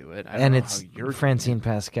Siakam do it. I don't And know it's how you're Francine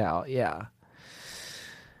Pascal. Yeah.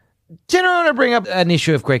 Then I want to bring up an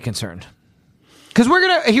issue of great concern. Because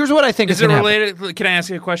here's what I think Is is it going to happen. related? Can I ask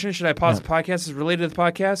you a question? Should I pause the podcast? Is it related to the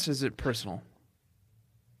podcast? Is it personal?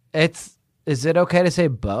 Is it okay to say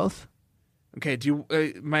both? Okay. Do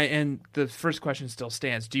you, and the first question still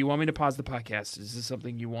stands. Do you want me to pause the podcast? Is this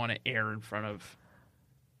something you want to air in front of?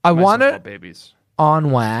 I my want so-called it babies.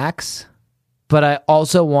 on wax, but I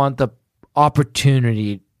also want the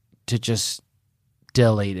opportunity to just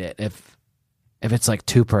delete it if it's like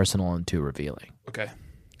too personal and too revealing. Okay.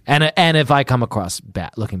 And if I come across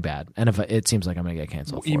looking bad, and if it seems like I'm going to get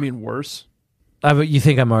canceled You for it. mean worse? You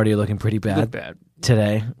think I'm already looking pretty bad? Look bad.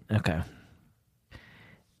 Today? Okay.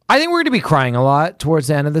 I think we're going to be crying a lot towards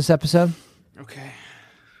the end of this episode. Okay.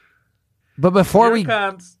 But before Here we it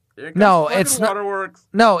comes. Here comes No, fucking it's not- Waterworks.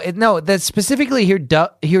 no, that's specifically here.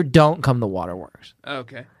 Here don't come the waterworks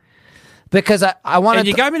Okay. because I want And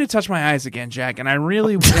you got me to touch my eyes again, Jack, and I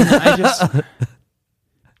really, and I just,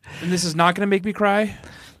 and this is not going to make me cry.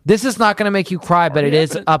 This is not going to make you cry, but it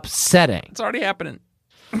is upsetting. It's already happening.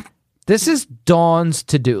 This is Dawn's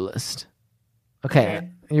to-do list. Okay,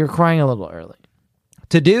 you're crying a little early.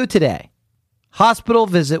 To do today: hospital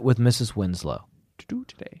visit with Mrs. Winslow. To do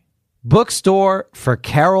today. Bookstore for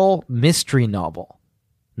Carol mystery novel.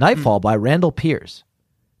 Nightfall by Randall Pierce.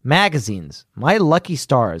 Magazines. My Lucky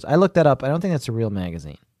Stars. I looked that up. I don't think that's a real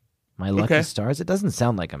magazine. My Lucky Stars. It doesn't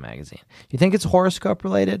sound like a magazine. You think it's horoscope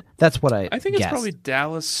related? That's what I think it's guessed. probably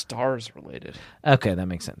Dallas Stars related. Okay, that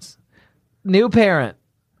makes sense. New parent.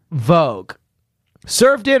 Vogue.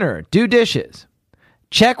 Serve dinner. Do dishes.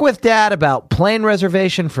 Check with dad about plane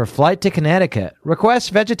reservation for flight to Connecticut. Request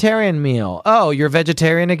vegetarian meal. Oh, you're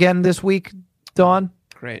vegetarian again this week, Dawn?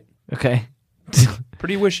 Great. Okay.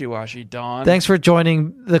 Pretty wishy-washy, Dawn. Thanks for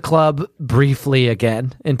joining the club briefly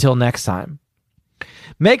again. Until next time.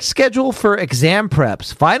 Make schedule for exam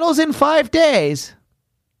preps. Finals in 5 days.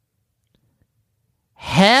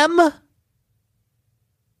 Hem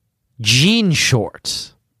jean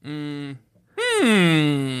shorts.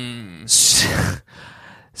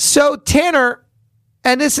 So Tanner,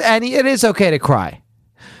 and it is okay to cry.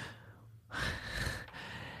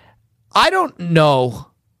 I don't know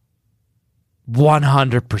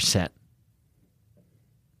 100%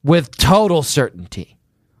 with total certainty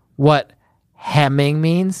what hemming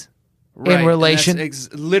means Right, in relation and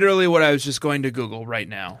that's literally what I was just going to Google right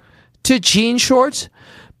now. to jean shorts.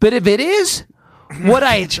 But if it is what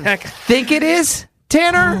I think it is,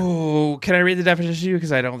 Tanner, Oh, can I read the definition to you?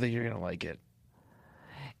 Because I don't think you're going to like it.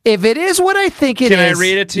 if it is what I think it is, Can I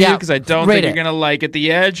read it to you? Because I don't read think you're it. going to like it.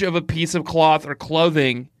 The edge of a piece of cloth or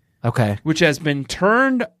clothing Okay. which has been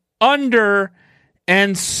turned under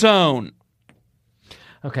and sewn.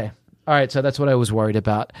 Okay. All right. So that's what I was worried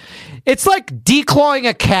about. It's like declawing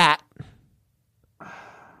a cat.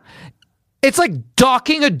 It's like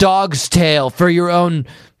docking a dog's tail for your own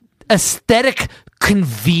aesthetic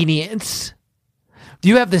convenience.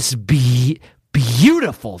 You have this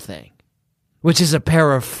beautiful thing, which is a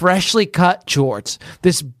pair of freshly cut shorts.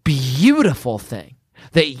 This beautiful thing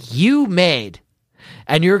that you made,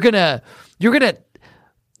 and you're gonna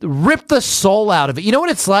rip the soul out of it. You know what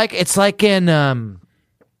it's like? It's like in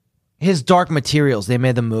his Dark Materials. They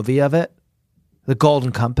made the movie of it, The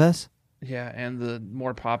Golden Compass. Yeah, and the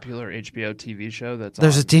more popular HBO TV show that's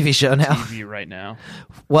There's on a TV show now. TV right now.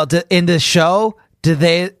 Well, in the show, do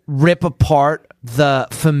they rip apart the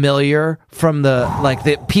familiar from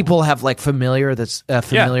the people have like familiar that's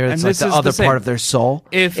familiar and that's like this the is other the same. part of their soul?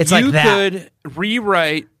 If it's you like that. could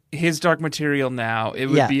rewrite his Dark Material now, it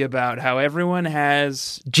would Yeah. be about how everyone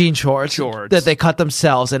has Jean shorts Shorts. that they cut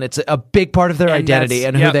themselves, and it's a big part of their identity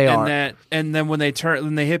and who yep, they and are. and then when they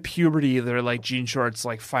hit puberty, they're like jean shorts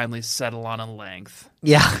like finally settle on a length.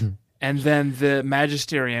 Yeah. And then the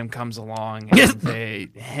magisterium comes along and they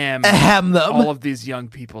hem Hem them. all of these young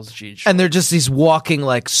people's jean shorts. And they're just these walking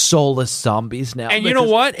like soulless zombies now. And you know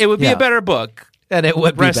because- what? It would be Yeah. a better book. And it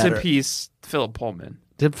would be Rest better. in peace, Philip Pullman.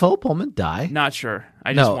 Did Philip Pullman die? Not sure.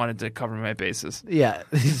 I just No. wanted to cover my bases. Yeah,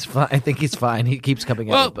 he's fine. I think he's fine. He keeps coming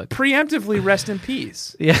Well, out with books. preemptively, rest in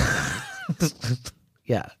peace. Yeah.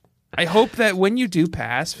 Yeah. I hope that when you do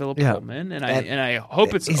pass Philip Yeah. Pullman, and I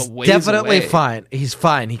hope it's He's a ways definitely away. fine. He's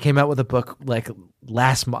fine. He came out with a book like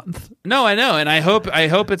last month. No, I know, and I hope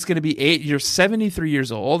it's going to be 8. You're 73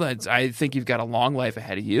 years old. I think you've got a long life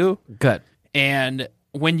ahead of you. Good. And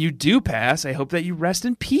when you do pass, I hope that you rest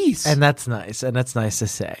in peace. And that's nice. And that's nice to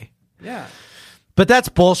say. yeah. But that's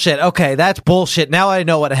bullshit. Okay, that's bullshit. Now I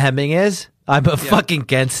know what a hemming is. I'm fucking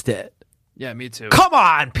against it. Yeah, me too. Come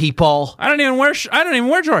on, people. I don't even wear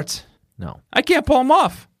shorts. No. I can't pull them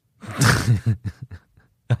off.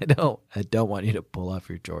 I don't want you to pull off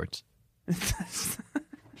your shorts.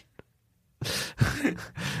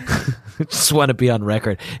 Just want to be on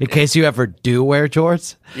record. In case you ever do wear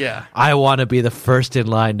jorts, Yeah. I want to be the first in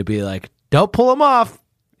line to be like, don't pull them off.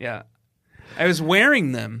 Yeah. I was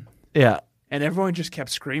wearing them, Yeah. and everyone just kept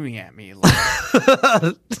screaming at me, like,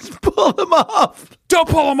 Just pull them off. don't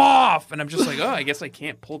pull them off. And I'm just like, oh, I guess I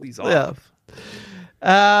can't pull these off.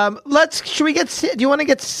 Yeah. Should we get, do you want to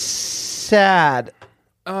get sad?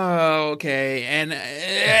 Oh, okay. And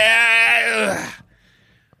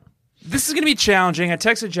this is going to be challenging. I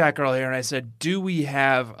texted Jack earlier and I said, do we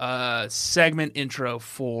have a segment intro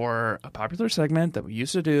for a popular segment that we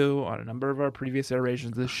used to do on a number of our previous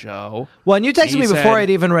iterations of the show? Well, and you texted He me before said- I'd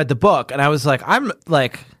even read the book, and I was like, I'm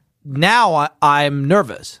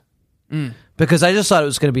nervous. because I just thought it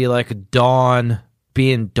was going to be like Dawn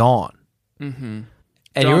being Dawn. Mm-hmm.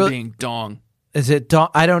 And Dong you're being dong. Is it Dong?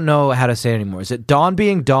 I don't know how to say it anymore. Is it Dawn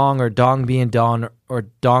being Dong or Dong being Dawn or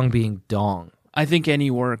Dong being Dong? I think any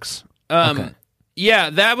works. Okay. Yeah,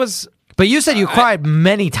 that was... But you said you cried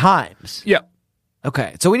many times. Yeah.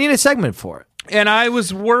 Okay, so we need a segment for it. And I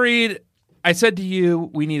was worried. I said to you,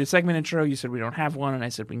 we need a segment intro. You said we don't have one. And I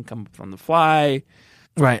said we can come up on the fly.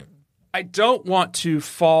 Right. I don't want to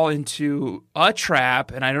fall into a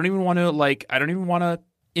trap, and I don't even want to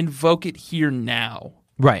invoke it here now.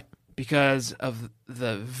 Right. Because of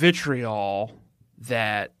the vitriol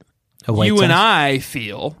that Awaits you and us. I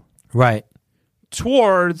feel Right.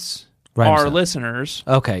 towards Rhymes our up. listeners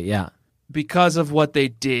Okay, yeah. because of what they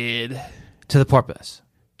did To the porpoise.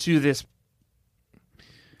 to this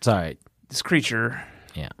Sorry. creature.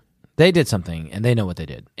 Yeah. They did something, and they know what they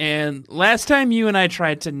did. And last time you and I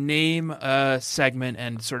tried to name a segment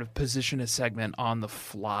and sort of position a segment on the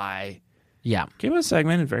fly, Yeah. came a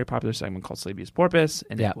segment, a very popular segment called Sleepy's Porpoise,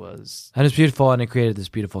 and Yeah. it was And it's beautiful, and it created this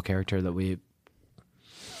beautiful character that we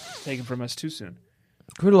taken from us too soon.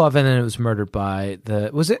 grew to love, and then it was murdered by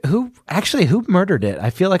who murdered it? I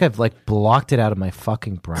feel like I've blocked it out of my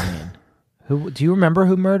fucking brain. Do you remember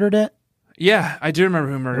who murdered it? Yeah, I do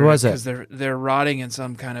remember who murdered Who was it? because they're rotting in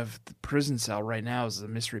some kind of prison cell right now as the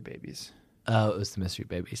mystery babies. Oh, it was the Mystery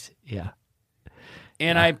Babies. Yeah.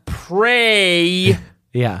 And I pray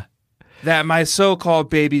Yeah. that my so-called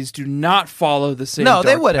babies do not follow the same No,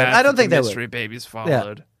 they dark wouldn't. path I don't that think the they would. mystery babies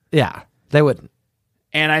followed. Yeah. They wouldn't.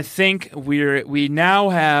 And I think we now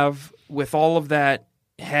have, with all of that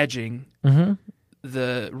hedging, Mm-hmm.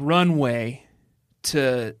 the runway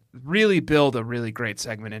to really build a really great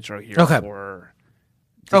segment intro here Okay. for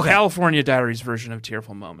the California Diaries version of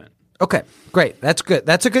Tearful Moment. Okay, great. That's good.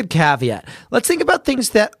 That's a good caveat. Let's think about things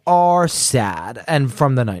that are sad and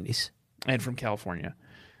from the 90s. And from California.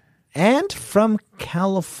 And from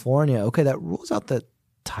California. Okay, that rules out the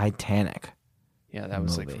Titanic. Yeah, that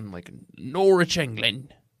was Movie. from Norwich,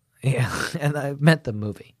 England. Yeah, and I meant the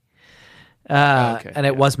movie. Okay, and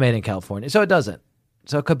it yeah. was made in California. So it doesn't.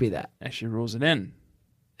 So it could be that. Actually rules it in.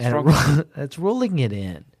 And it's ruling it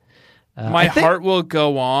in. My heart will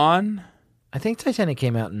go on. I think Titanic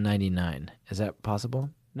came out in 99. Is that possible?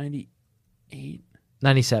 98.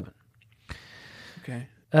 97. Okay.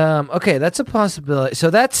 Okay, that's a possibility. So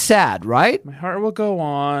that's sad, right? My heart will go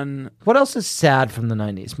on. What else is sad from the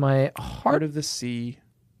 90s? My Heart heart. of the Sea.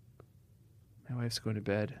 My wife's going to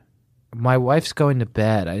bed. My wife's going to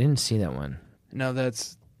bed. I didn't see that one. No,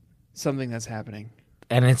 that's something that's happening.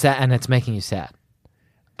 And it's making you sad.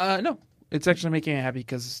 No, it's actually making me happy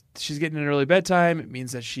because she's getting an early bedtime. It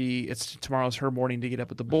means that tomorrow's her morning to get up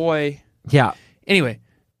with the boy. Yeah. Anyway,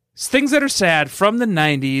 things that are sad from the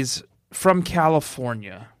 90s from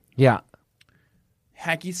California. Yeah.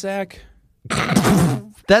 Hacky sack.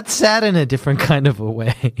 That's sad in a different kind of a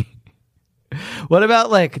way. What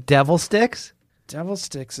about Devil Sticks? Devil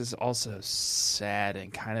Sticks is also sad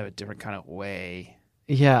in kind of a different kind of way.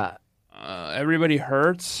 Yeah. Everybody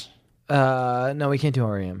Hurts. No, we can't do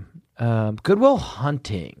REM. Goodwill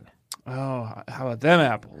Hunting. Oh, how about them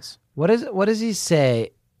apples? What does he say?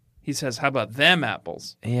 He says, how about them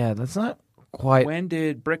apples? Yeah, that's not quite. When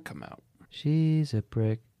did Brick come out? She's a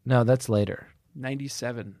brick. No, that's later.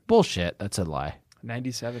 97. Bullshit. That's a lie.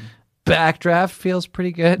 97. Backdraft feels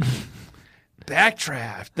pretty good.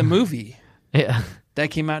 Backdraft, the movie. Yeah.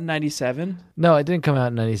 That came out in 97. No, it didn't come out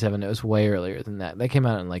in 97. It was way earlier than that. That came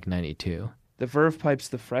out in 92. The Verve Pipes,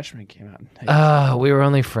 The Freshman came out in 97. We were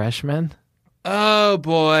only freshmen? Oh,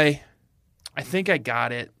 boy. I think I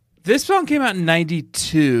got it. This song came out in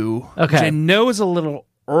 92. Okay. Which I know is a little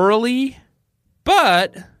early,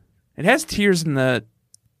 but it has tears in the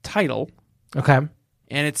title, Okay.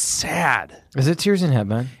 and it's sad. Is it Tears in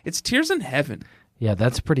Heaven? It's Tears in Heaven Yeah,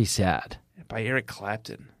 that's pretty sad. by Eric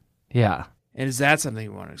Clapton. Yeah. And is that something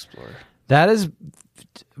you want to explore? That is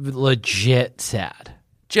legit sad.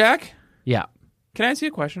 Jack, Yeah. can I ask you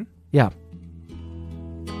a question? Yeah.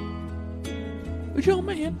 Would you hold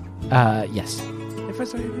my hand Yes. if I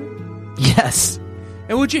saw your hand? Yes.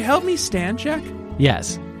 And would you help me stand, Jack,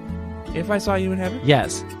 Yes. if I saw you in heaven?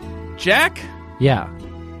 Yes. Jack, Yeah.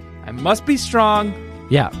 I must be strong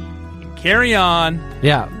Yeah. and carry on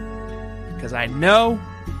Yeah. because I know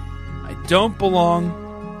I don't belong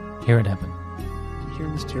Here in heaven. here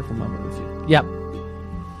in this tearful moment with you. Yep.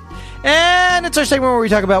 And it's our segment where we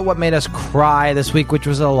talk about what made us cry this week, which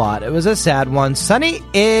was a lot. It was a sad one. Sunny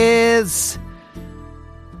is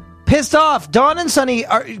pissed off. Dawn and Sunny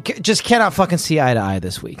just cannot fucking see eye to eye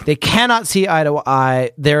this week. They cannot see eye to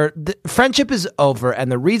eye. The friendship is over,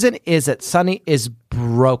 and the reason is that Sunny is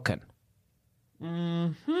broken.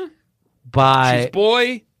 by She's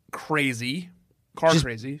boy crazy. Car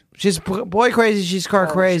crazy. she's boy crazy. She's car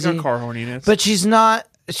crazy. She's got car horniness. But she's not.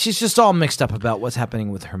 She's just all mixed up about what's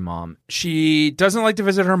happening with her mom. She doesn't like to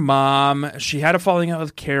visit her mom. She had a falling out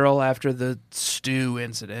with Carol after the stew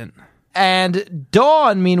incident. And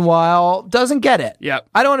Dawn, meanwhile, doesn't get it. Yep.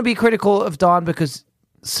 I don't want to be critical of Dawn because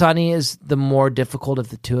Sunny is the more difficult of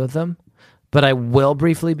the two of them. But I will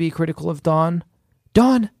briefly be critical of Dawn.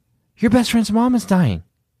 Dawn, your best friend's mom is dying.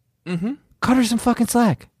 Mm-hmm. Cut her some fucking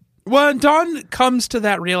slack. Well, and Dawn comes to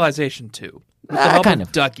that realization too. With the help kind of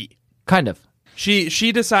of. Ducky. Kind of.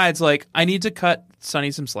 She decides, like, I need to cut Sunny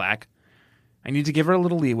some slack. I need to give her a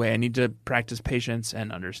little leeway. I need to practice patience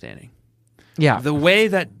and understanding. Yeah. The way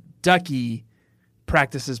that Ducky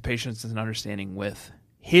practices patience and understanding with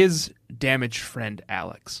his damaged friend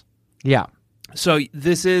Alex. Yeah. So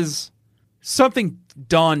this is something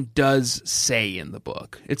Dawn does say in the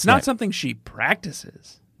book. It's not Right. something she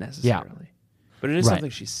practices necessarily, but it is Right.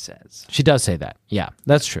 something she says. She does say that. Yeah,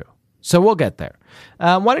 that's true. So we'll get there.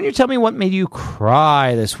 Why don't you tell me what made you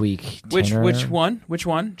cry this week, Tanner? Which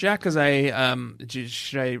one, Jack? Because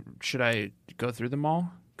should I go through them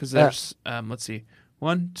all? Because there's let's see,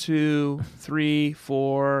 1, 2, 3,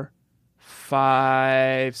 4,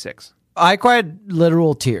 5, 6. I cried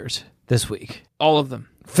literal tears this week. All of them.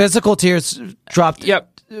 Physical tears dropped.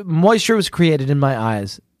 Yep. Moisture was created in my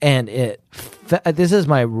eyes, and this is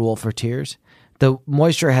my rule for tears. The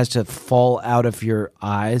moisture has to fall out of your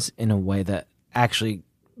eyes in a way that actually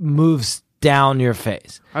moves down your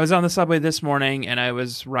face. I was on the subway this morning, and I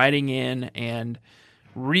was riding in and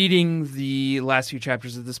reading the last few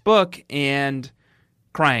chapters of this book and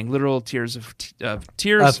crying, literal tears of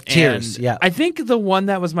tears. Of tears, And yeah. I think the one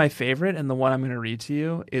that was my favorite and the one I'm going to read to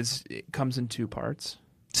you it comes in 2 parts.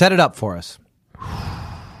 Set it up for us.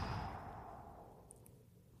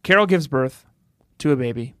 Carol gives birth to a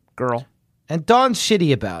baby girl. And Dawn's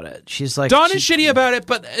shitty about it. She's like... Dawn is shitty about it,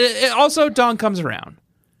 but also Dawn comes around.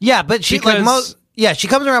 Yeah, but she Because- she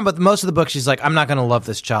comes around, but most of the book she's like, I'm not going to love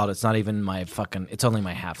this child. It's not even my fucking... It's only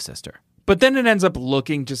my half-sister. But then it ends up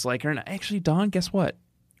looking just like her. And actually, Dawn, guess what?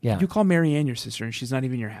 Yeah. You call Marianne your sister, and she's not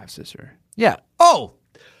even your half-sister. Yeah. Oh!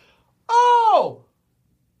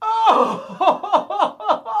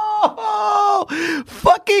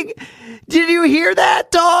 Fucking... Did you hear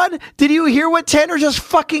that, Dawn? Did you hear what Tanner just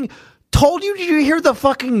fucking told you? Did you hear the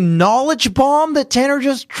fucking knowledge bomb that Tanner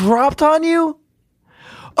just dropped on you?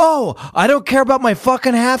 Oh, I don't care about my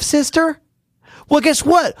fucking half-sister? Well, guess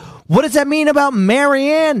what? What does that mean about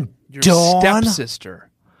Marianne, Your Dawn? stepsister.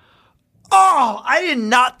 Oh, I did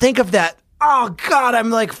not think of that. Oh, God, I'm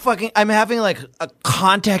having like a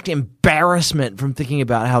contact embarrassment from thinking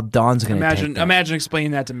about how Dawn's going to take that. Imagine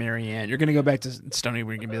explaining that to Marianne. You're going to go back to Stony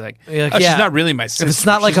where you're going to be like, You're like, oh, yeah. she's not really my sister. If it's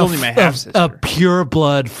not like she's only my half-sister. a pure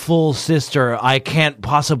blood full sister, I can't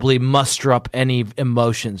possibly muster up any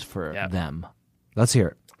emotions for them. Let's hear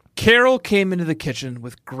it. Carol came into the kitchen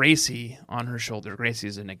with Gracie on her shoulder. Gracie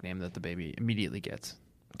is a nickname that the baby immediately gets.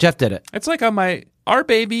 Jeff did it. It's like our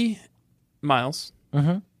baby, Miles,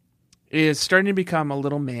 is starting to become a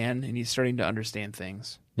little man, and he's starting to understand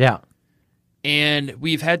things. Yeah. And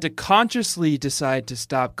we've had to consciously decide to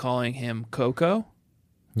stop calling him Coco,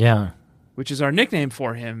 Yeah. which is our nickname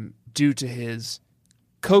for him due to his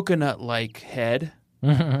coconut-like head,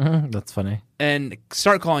 That's funny. and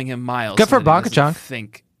start calling him Miles. Good for so that he doesn't Bonka-Chunk.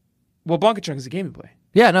 Think, well, Bonka-Chunk is a game you play.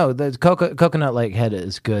 Yeah, no, the coconut like head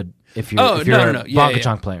is good if you're Oh, a no. Yeah, Bonka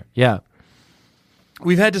Chonk player. Yeah.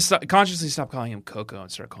 We've had to consciously stop calling him Coco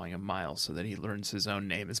and start calling him Miles so that he learns his own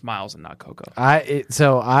name is Miles and not Coco.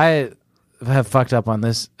 So I have fucked up on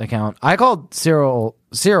this account. I called Cyril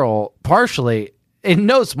partially, in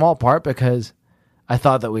no small part, because I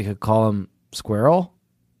thought that we could call him Squirrel.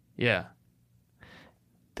 Yeah.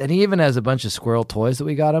 And he even has a bunch of squirrel toys that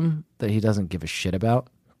we got him that he doesn't give a shit about.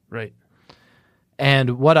 Right.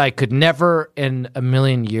 And what I could never in a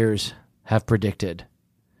million years have predicted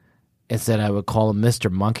is that I would call him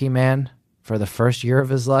Mr. Monkey Man for the first year of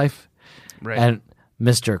his life. Right. And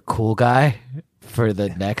Mr. Cool Guy for the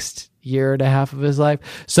next year and a half of his life.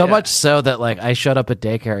 So much so that like I showed up at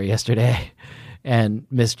daycare yesterday and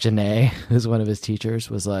Miss Janae, who's one of his teachers,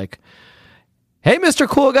 was like, "Hey, Mr.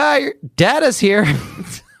 Cool Guy, your dad is here."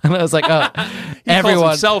 And I was like, "Oh, he calls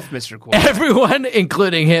himself Mr. Cool. Everyone,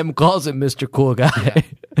 including him, calls him Mr. Cool Guy."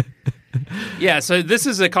 Yeah, so this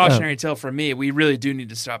is a cautionary tale for me. We really do need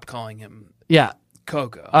to stop calling him Yeah.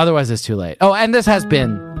 Coco. Otherwise, it's too late. Oh, and this has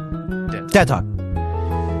been Dead Talk.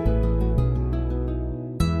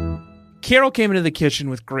 Carol came into the kitchen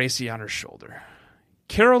with Gracie on her shoulder.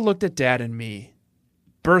 Carol looked at Dad and me,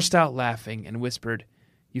 burst out laughing, and whispered,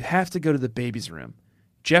 You have to go to the baby's room.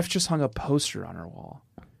 Jeff just hung a poster on her wall.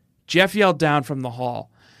 Jeff yelled down from the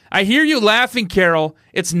hall, I hear you laughing, Carol.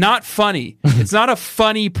 It's not funny. It's not a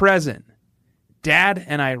funny present. Dad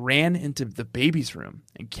and I ran into the baby's room,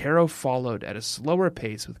 and Carol followed at a slower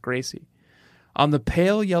pace with Gracie. On the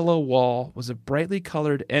pale yellow wall was a brightly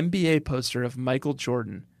colored NBA poster of Michael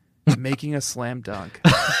Jordan making a slam dunk.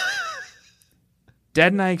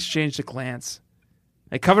 Dad and I exchanged a glance.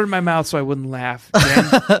 I covered my mouth so I wouldn't laugh.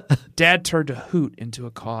 Dad turned a hoot into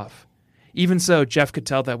a cough. Even so, Jeff could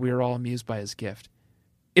tell that we were all amused by his gift.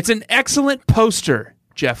 It's an excellent poster,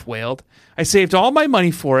 Jeff wailed. I saved all my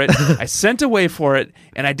money for it. I sent away for it,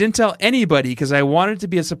 and I didn't tell anybody because I wanted it to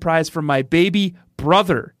be a surprise for my baby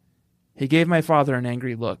brother. He gave my father an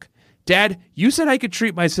angry look. Dad, you said I could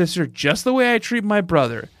treat my sister just the way I treat my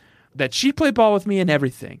brother, that she'd play ball with me and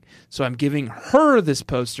everything. So I'm giving her this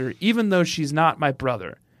poster, even though she's not my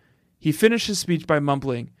brother. He finished his speech by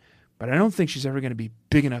mumbling, but I don't think she's ever going to be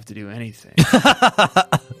big enough to do anything.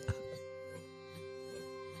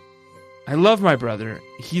 I love my brother.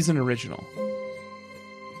 He's an original.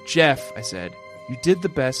 Jeff, I said, you did the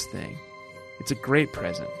best thing. It's a great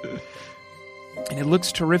present. And it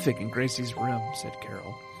looks terrific in Gracie's room, said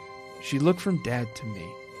Carol. She looked from Dad to me.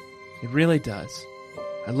 It really does.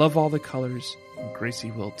 I love all the colors, and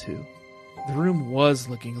Gracie will too. The room was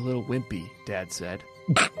looking a little wimpy, Dad said.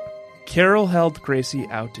 Carol held Gracie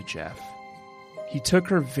out to Jeff. He took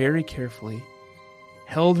her very carefully,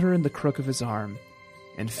 held her in the crook of his arm,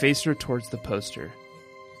 and faced her towards the poster.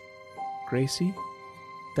 Gracie,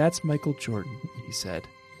 that's Michael Jordan, he said.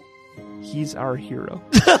 He's our hero.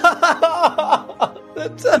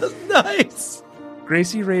 That sounds nice.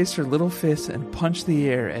 Gracie raised her little fist and punched the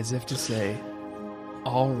air as if to say,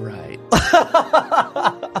 all right.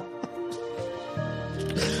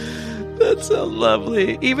 That's so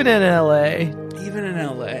lovely. Even in L.A. Even in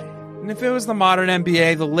L.A. And if it was the modern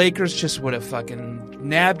NBA, the Lakers just would have fucking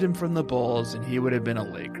nabbed him from the Bulls and he would have been a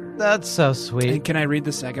Laker. That's so sweet. And can I read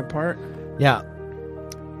the second part? Yeah.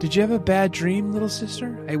 Did you have a bad dream, little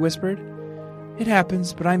sister? I whispered. It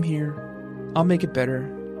happens, but I'm here. I'll make it better.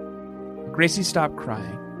 Gracie stopped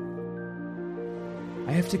crying.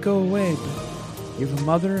 I have to go away, but you have a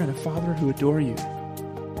mother and a father who adore you.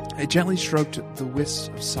 I gently stroked the wisps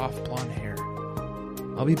of soft blonde hair.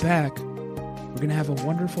 I'll be back. We're going to have a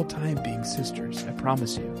wonderful time being sisters, I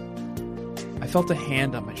promise you. I felt a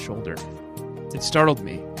hand on my shoulder. It startled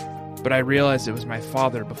me, but I realized it was my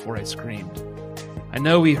father before I screamed. I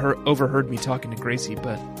know he overheard me talking to Gracie,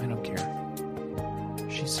 but I don't care.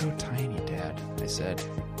 She's so tiny, Dad, I said.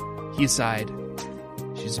 He sighed.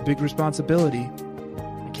 She's a big responsibility.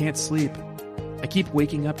 I can't sleep. I keep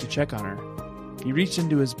waking up to check on her. He reached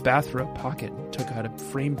into his bathrobe pocket and took out a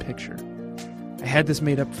framed picture. I had this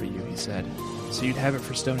made up for you, he said, so you'd have it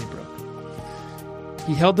for Stony Brook.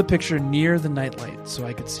 He held the picture near the nightlight so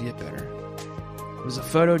I could see it better. It was a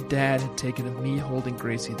photo Dad had taken of me holding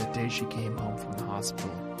Gracie the day she came home from the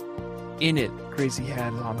hospital. In it, Gracie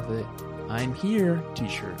had on the I'm Here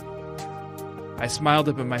t-shirt. I smiled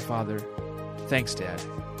up at my father. Thanks, Dad.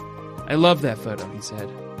 I love that photo, he said.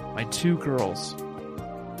 My two girls.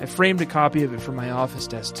 I framed a copy of it for my office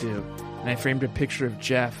desk, too, and I framed a picture of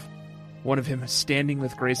Jeff, one of him standing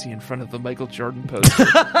with Gracie in front of the Michael Jordan poster.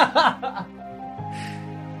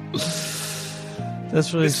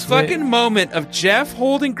 That's really this sweet. fucking moment of Jeff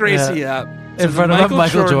holding Gracie up in front of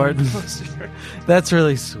Michael Jordan. poster. That's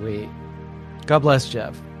really sweet. God bless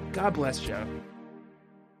Jeff. God bless Jeff.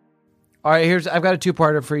 All right, I've got a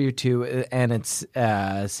two-parter for you too, and it's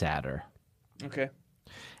sadder. Okay.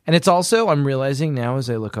 And it's also, I'm realizing now as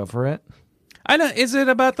I look over it. I know. Is it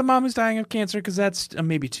about the mom who's dying of cancer? Because that's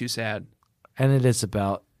maybe too sad. And it is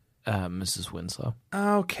about Mrs. Winslow.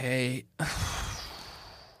 Okay.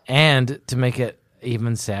 And to make it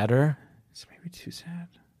even sadder, It's maybe too sad.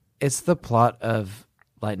 it's the plot of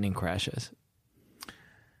Lightning Crashes.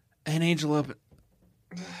 An angel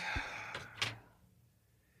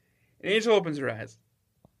opens her eyes.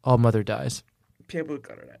 All Mother dies. People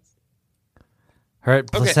cut her eyes. Her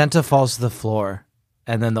placenta falls to the floor,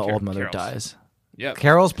 and then the old mother Carol's. dies. Yep.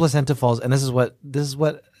 Carol's placenta falls, and this is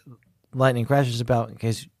what Lightning Crashes is about. In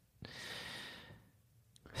case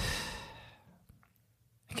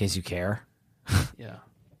you care, Yeah.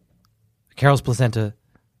 Carol's placenta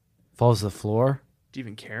falls to the floor. Do you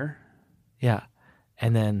even care? Yeah,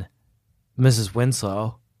 and then Mrs.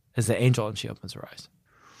 Winslow is the angel, and she opens her eyes.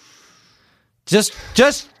 Just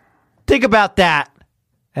think about that,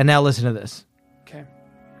 and now listen to this. Okay.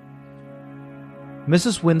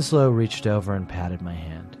 Mrs. Winslow reached over and patted my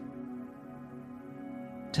hand.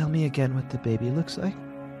 Tell me again what the baby looks like.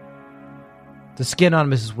 The skin on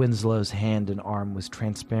Mrs. Winslow's hand and arm was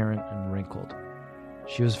transparent and wrinkled.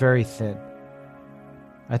 She was very thin.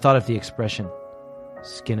 I thought of the expression,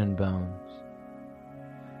 skin and bones.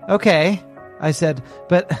 Okay, I said,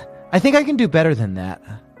 but I think I can do better than that.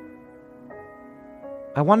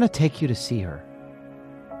 I want to take you to see her.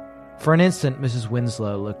 For an instant, Mrs.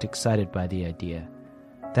 Winslow looked excited by the idea.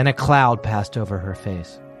 Then a cloud passed over her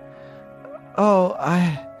face. Oh,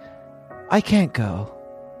 I can't go,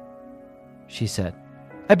 she said.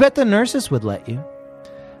 I bet the nurses would let you.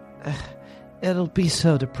 It'll be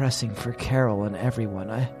so depressing for Carol and everyone.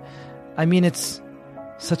 I mean, it's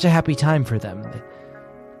such a happy time for them.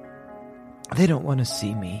 They don't want to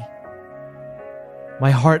see me.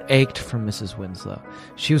 My heart ached for Mrs. Winslow.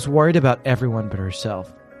 She was worried about everyone but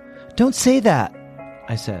herself. Don't say that,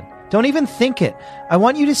 I said. Don't even think it. I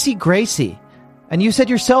want you to see Gracie. And you said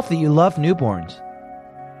yourself that you love newborns.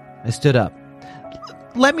 I stood up.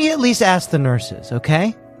 Let me at least ask the nurses,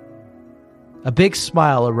 okay? A big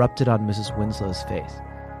smile erupted on Mrs. Winslow's face.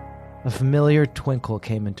 A familiar twinkle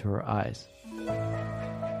came into her eyes.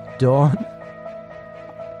 Dawn,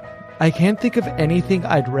 I can't think of anything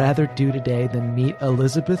I'd rather do today than meet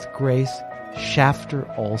Elizabeth Grace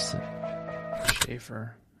Shafter Olson.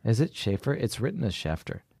 Schaefer. Is it Schaefer? It's written as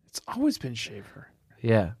Shafter. It's always been Schaefer.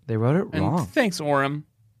 Yeah, they wrote it And wrong. thanks, Orem.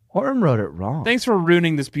 Orem wrote it wrong. Thanks for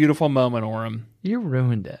ruining this beautiful moment, Orem. You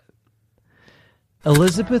ruined it.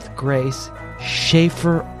 Elizabeth Grace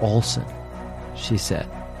Schaefer Olson, she said.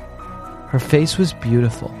 Her face was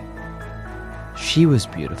beautiful. She was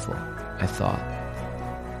beautiful, I thought.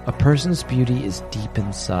 A person's beauty is deep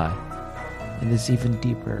inside, and is even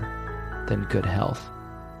deeper than good health.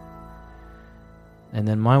 And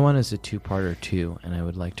then my one is a two-parter too, and I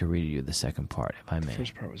would like to read you the second part, if I may. The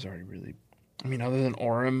first part was already really... I mean, other than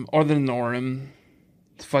Orem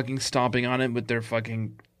fucking stomping on it with their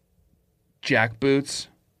fucking jack boots.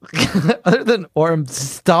 Other than Orem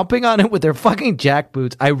stomping on it with their fucking jack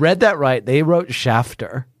boots. I read that right. They wrote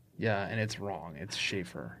Shafter. Yeah, and it's wrong. It's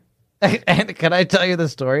Schaefer. And can I tell you the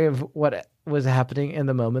story of what was happening in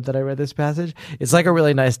the moment that I read this passage? It's like a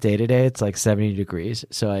really nice day today. It's like 70 degrees.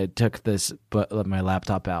 So I took this my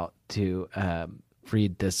laptop out to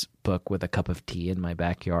read this book with a cup of tea in my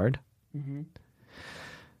backyard. Mm-hmm.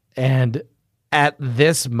 And at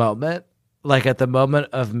this moment, like at the moment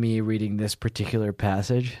of me reading this particular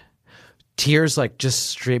passage, tears like just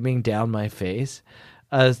streaming down my face.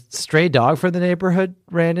 A stray dog from the neighborhood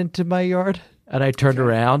ran into my yard. And I turned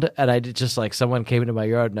around, and I did just like someone came into my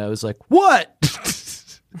yard, and I was like, "What?"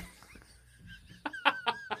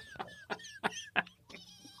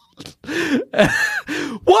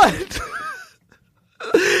 What?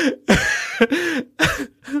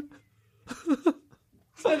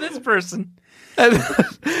 So this person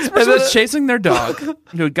was chasing their dog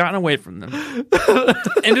who had gotten away from them,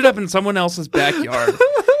 ended up in someone else's backyard,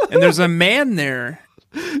 and there's a man there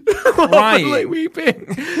crying,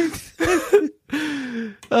 weeping.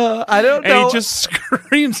 I don't know. And he just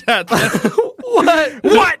screams at them.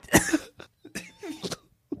 What?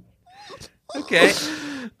 Okay.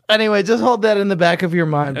 Anyway, just hold that in the back of your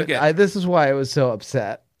mind. Okay. This is why I was so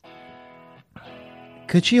upset.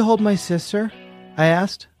 Could she hold my sister? I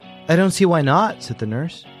asked. I don't see why not, said the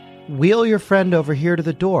nurse. Wheel your friend over here to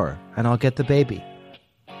the door, and I'll get the baby.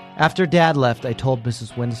 After Dad left, I told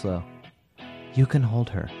Mrs. Winslow, you can hold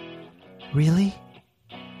her. Really?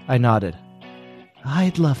 I nodded.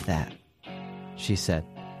 I'd love that, she said.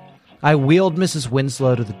 I wheeled Mrs.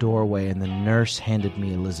 Winslow to the doorway, and the nurse handed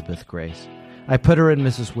me Elizabeth Grace. I put her in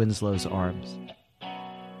Mrs. Winslow's arms.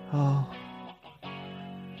 Oh,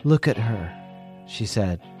 look at her, she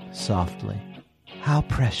said softly. How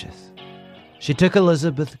precious. She took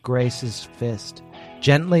Elizabeth Grace's fist,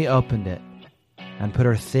 gently opened it, and put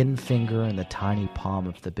her thin finger in the tiny palm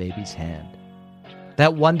of the baby's hand.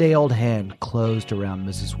 That one-day-old hand closed around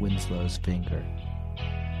Mrs. Winslow's finger.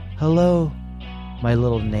 Hello, my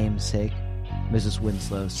little namesake, Mrs.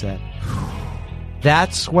 Winslow said.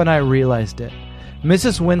 That's when I realized it.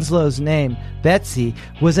 Mrs. Winslow's name, Betsy,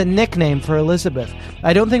 was a nickname for Elizabeth.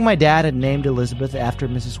 I don't think my dad had named Elizabeth after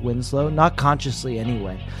Mrs. Winslow, not consciously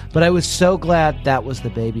anyway, but I was so glad that was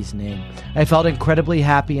the baby's name. I felt incredibly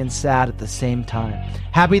happy and sad at the same time.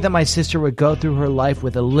 Happy that my sister would go through her life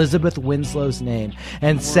with Elizabeth Winslow's name,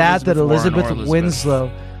 and sad that Elizabeth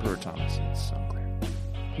Winslow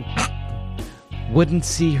wouldn't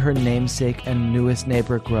see her namesake and newest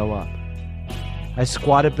neighbor grow up. I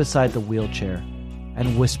squatted beside the wheelchair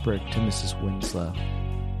and whispered to Mrs. Winslow,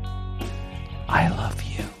 I love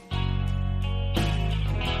you.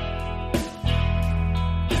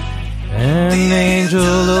 An angel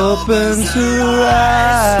opens her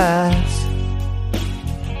eyes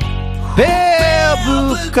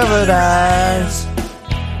covered eyes.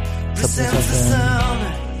 The sense of sound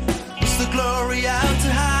was the glory out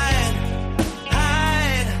to hide.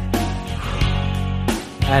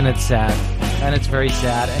 And it's sad. And it's very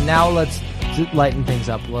sad. And now let's lighten things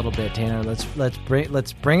up a little bit, Tanner. Let's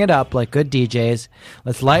bring it up like good DJs.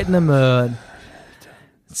 Let's lighten the mood.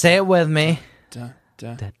 Say it with me. And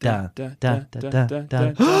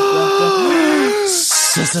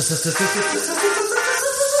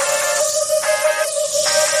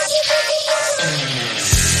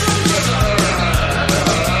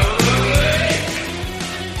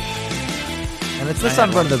it's the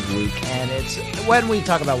sunburn of the week, and it's when we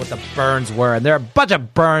talk about what the burns were, and there are a bunch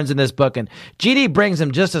of burns in this book, and GD brings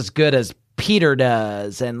them just as good as Peter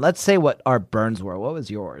does. And let's say what our burns were. What was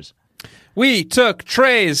yours? We took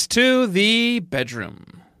trays to the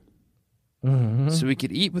bedroom so we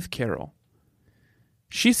could eat with Carol.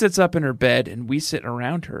 She sits up in her bed, and we sit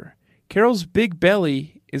around her. Carol's big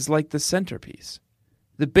belly is like the centerpiece.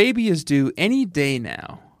 The baby is due any day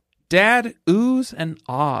now. Dad oohs and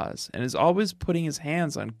ahs and is always putting his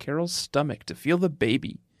hands on Carol's stomach to feel the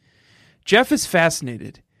baby. Jeff is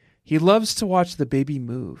fascinated. He loves to watch the baby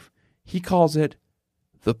move. He calls it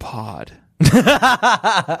the pod.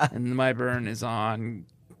 And my burn is on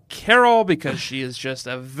Carol because she is just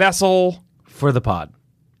a vessel For the pod.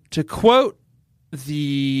 To quote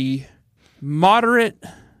the moderate,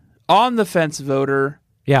 on-the-fence voter,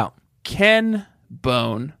 Yeah. Ken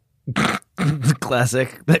Bone. The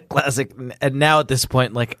classic. And now at this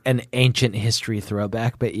point, like an ancient history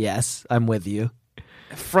throwback. But yes, I'm with you.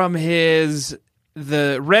 From the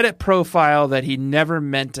Reddit profile that he never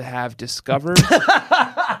meant to have discovered,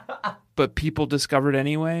 but people discovered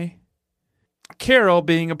anyway. Carol,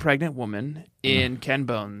 being a pregnant woman, in Ken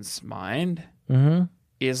Bone's mind,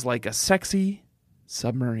 is like a sexy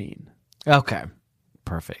submarine. Okay.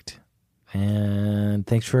 Perfect. And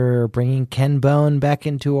thanks for bringing Ken Bone back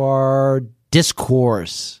into our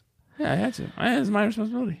discourse. Yeah, I had to. It's my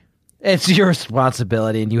responsibility. It's your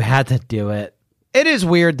responsibility, and you had to do it. It is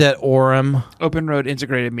weird that Orem Open Road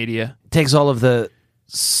Integrated Media takes all of the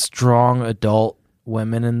strong adult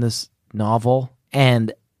women in this novel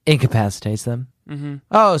and incapacitates them. Mm-hmm.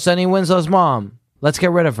 Oh, Sonny Winslow's mom. Let's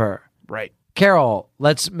get rid of her. Right. Carol,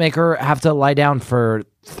 let's make her have to lie down for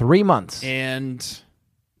 3 months. And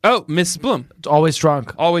Mrs. Bloom. Always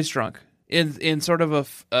drunk. Always drunk. In sort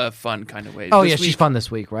of a fun kind of way. Oh, This yeah, week- she's fun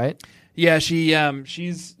this week, right? Yeah,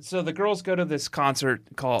 she's so the girls go to this concert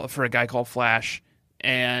for a guy called Flash,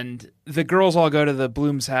 and the girls all go to the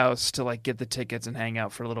Bloom's house to like get the tickets and hang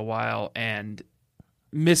out for a little while, and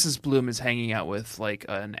Mrs. Bloom is hanging out with like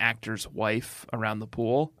an actor's wife around the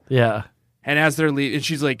pool. Yeah. And as they're leaving, and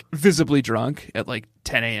she's like visibly drunk at like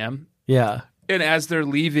 10 a.m. Yeah. And as they're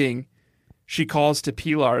leaving, she calls to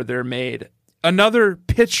Pilar, their maid, another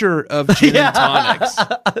pitcher of gin and tonics.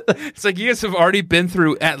 It's like you guys have already been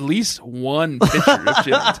through at least one pitcher of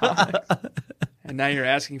gin and tonics. And now you're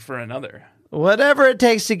asking for another. Whatever it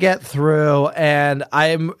takes to get through, and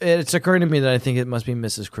it's occurring to me that I think it must be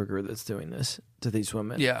Mrs. Kruger that's doing this to these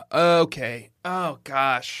women. Yeah. Okay. Oh,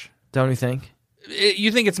 gosh. Don't you think?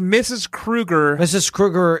 You think it's Mrs. Kruger Mrs.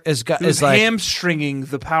 Kruger is like hamstringing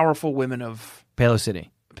the powerful women of Palos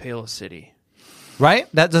City. Palos City.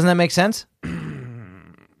 Right? Doesn't that make sense?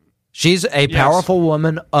 She's a powerful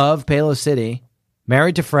woman of Palos City,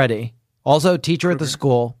 married to Freddie, also teacher at the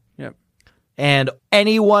school. Yep. And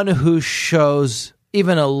anyone who shows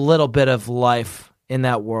even a little bit of life in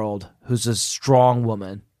that world, who's a strong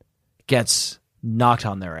woman, gets knocked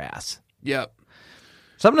on their ass. Yep.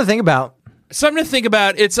 Something to think about. Something to think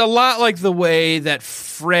about. It's a lot like the way that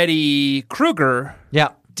Freddy Krueger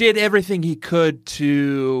did everything he could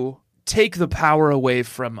to take the power away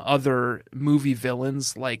from other movie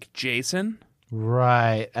villains like Jason.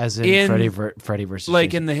 Right, as in Freddy versus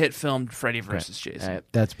like Jason. in the hit film Freddy versus Jason. Right,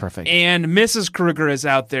 that's perfect. And Mrs. Krueger is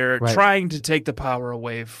out there trying to take the power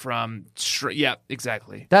away from... yeah,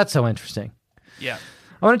 exactly. That's so interesting. Yeah.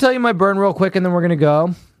 I want to tell you my burn real quick, and then we're going to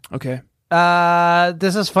go. Okay.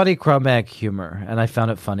 This is funny Cro-Mag humor, and I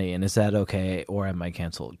found it funny. And is that okay, or am I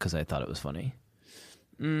canceled because I thought it was funny?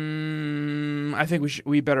 I think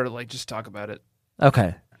we better like just talk about it.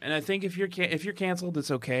 Okay. And I think if you're canceled,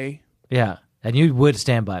 it's okay. Yeah, and you would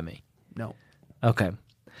stand by me. No. Okay.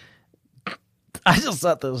 I just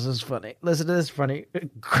thought this was funny. Listen to this funny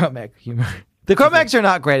Cro-Mag humor. The Cro-Mags are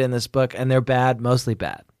not great in this book, and they're bad, mostly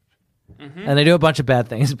bad. Mm-hmm. And they do a bunch of bad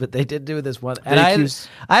things, but they did do this one. And I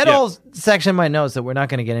had a whole section in my notes that we're not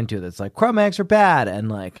going to get into that's like, Cro-Mags are bad. And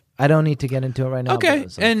like, I don't need to get into it right now. Okay.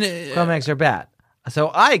 Like, and Cro-Mags are bad.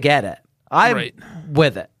 So I get it. I'm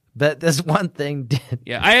with it. But this one thing did.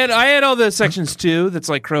 Yeah, I had all the sections too. That's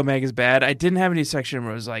like Cro-Mag is bad. I didn't have any section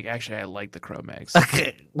where it was like, actually, I like the Cro-Mags.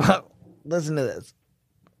 Okay, well, listen to this.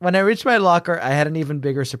 When I reached my locker, I had an even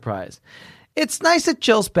bigger surprise. It's nice that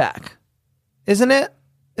Jill's back, isn't it?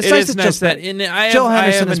 It's It nice is that nice Jill's that back. I Jill have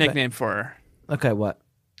Henderson a is back. nickname for her. Okay, what?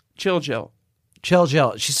 Chill Jill. Chill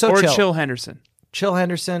Jill. She's so Or chill. Chill Henderson. Chill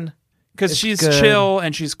Henderson. Because It's she's good. chill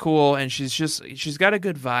and she's cool and she's got a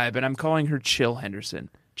good vibe, and I'm calling her Chill Henderson.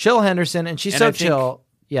 Chill Henderson, and she's And so I think- chill.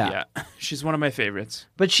 Yeah. She's one of my favorites.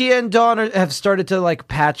 But she and Dawn have started to like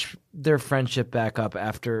patch their friendship back up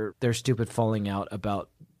after their stupid falling out about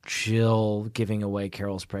Jill giving away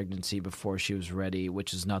Carol's pregnancy before she was ready,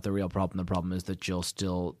 which is not the real problem. The problem is that Jill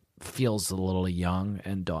still feels a little young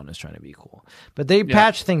and Dawn is trying to be cool. But they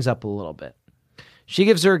patch things up a little bit. She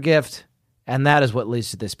gives her a gift, and that is what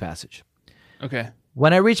leads to this passage. Okay.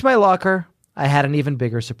 When I reached my locker, I had an even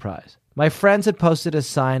bigger surprise. My friends had posted a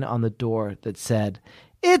sign on the door that said,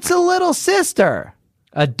 "It's a little sister."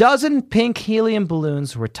 A dozen pink helium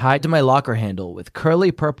balloons were tied to my locker handle with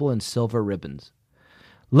curly purple and silver ribbons.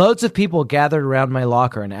 Loads of people gathered around my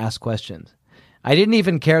locker and asked questions. I didn't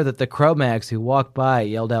even care that the Cro-Mags who walked by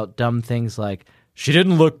yelled out dumb things like, "She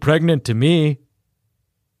didn't look pregnant to me."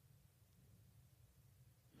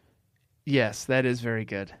 Yes, that is very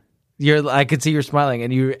good. I could see you're smiling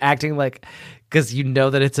and you're acting like, because you know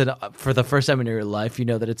that it's for the first time in your life, you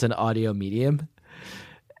know that it's an audio medium,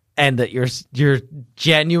 and that your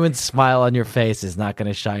genuine smile on your face is not going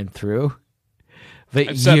to shine through. But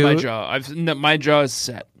I've set my jaw. My jaw is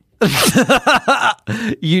set.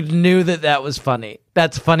 You knew that was funny.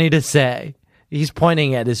 That's funny to say. He's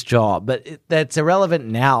pointing at his jaw, but that's irrelevant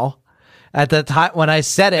now. At the time when I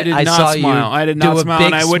said it, I saw smile. you. I did do not a smile, big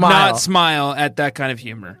and I would smile. not smile at that kind of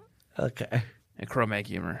humor. Okay, And Cro-Mag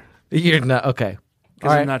humor. you're not okay. Because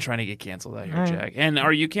All I'm right. not trying to get canceled out here, Jack. And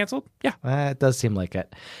are you canceled? Yeah. It does seem like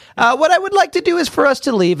it. What I would like to do is for us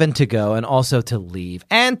to leave and to go, and also to leave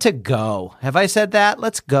and to go. Have I said that?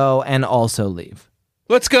 Let's go and also leave.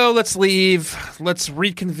 Let's go. Let's leave. Let's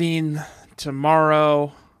reconvene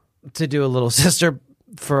tomorrow. To do a little sister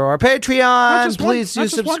for our Patreon. just one. Please do Not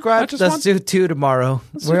just one. subscribe. Not just Let's one. do 2 tomorrow.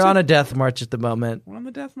 do We're 2. on a death march at the moment. We're on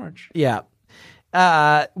the death march. Yeah.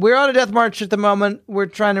 We're on a death march at the moment. We're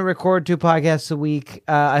trying to record 2 podcasts a week.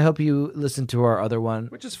 I hope you listen to our other one.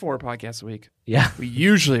 Which is 4 podcasts a week. Yeah. We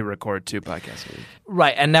usually record 2 podcasts a week.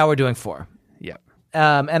 Right. And now we're doing 4. Yeah.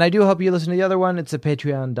 And I do hope you listen to the other one. It's a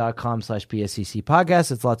patreon.com/BSCC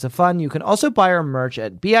podcast. It's lots of fun. You can also buy our merch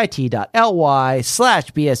at bit.ly/BSCC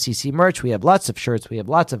merch. We have lots of shirts. We have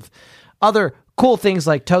lots of other cool things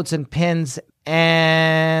like totes and pins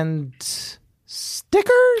and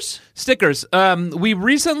stickers. Stickers. We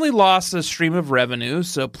recently lost a stream of revenue,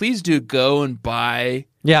 so please do go and buy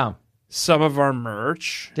Yeah. some of our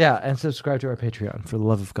merch. Yeah. And subscribe to our Patreon for the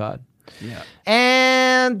love of God. Yeah.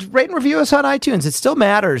 And rate and review us on iTunes. It still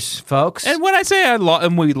matters, folks. And when I say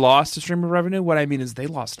and we lost a stream of revenue, what I mean is they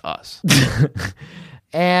lost us.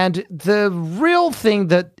 And the real thing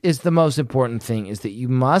that is the most important thing is that you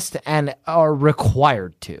must and are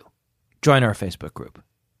required to join our Facebook group.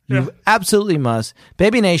 You absolutely must.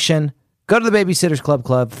 Baby Nation, go to the Babysitters Club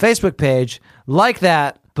Facebook page, like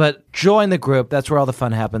that, but join the group. That's where all the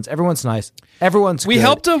fun happens. Everyone's nice. Everyone's We good.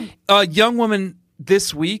 helped a young woman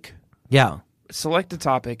this week Yeah. select a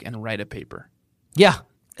topic and write a paper. Yeah.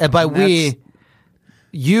 And by we,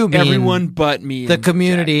 you mean Everyone but me. the and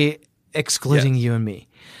community, excluding Yes. you and me.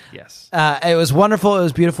 Jack. Yes. It was wonderful. It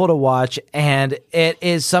was beautiful to watch. And it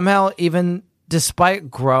is somehow, even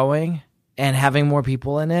despite growing and having more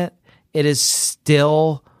people in it, it is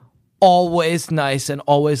still always nice and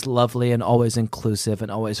always lovely and always inclusive and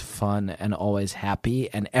always fun and always happy.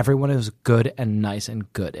 And everyone is good and nice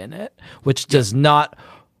and good in it, which does not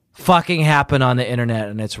fucking happen on the internet,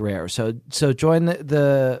 and it's rare. So join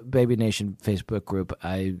the Baby Nation Facebook group.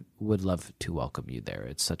 I would love to welcome you there.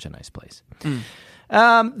 It's such a nice place.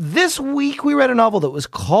 This week we read a novel that was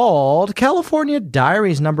called California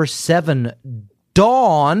Diaries #7,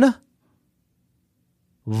 Dawn,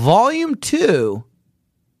 Volume 2,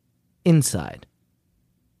 Inside.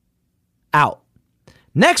 Out.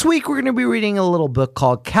 Next week we're going to be reading a little book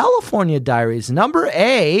called California Diaries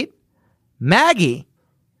 #8, Maggie,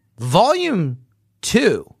 Volume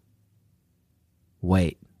 2.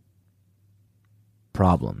 Wait.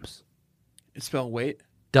 Problems. It's spelled wait.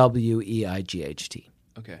 WEIGHT.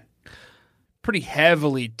 Okay. Pretty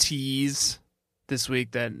heavily tease this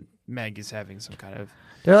week that Maggie's having some kind of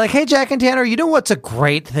They're like, hey, Jack and Tanner, you know what's a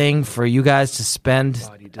great thing for you guys to spend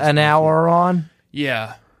Body dysmorphia. an hour on?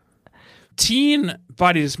 yeah. teen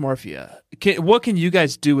body dysmorphia. What can you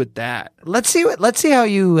guys do with that? Let's see how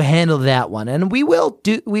you handle that one, and we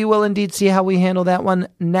will indeed see how we handle that one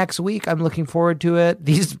next week. I'm looking forward to it.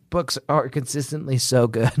 These books are consistently so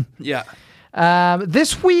good. Yeah.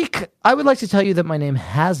 This week, I would like to tell you that my name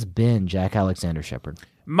has been Jack Alexander Shepard.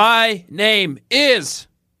 My name is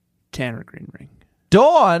Tanner Greenring.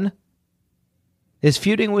 Dawn is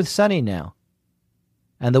feuding with Sunny now,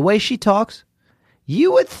 and the way she talks,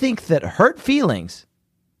 you would think that hurt feelings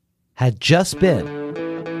had just been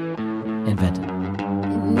invented.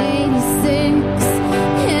 In 86,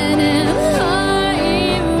 and in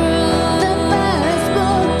high room, the first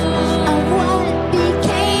book of what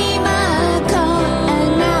became a cult,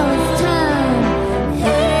 and now it's time.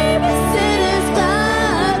 Babysitter's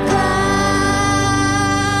Club.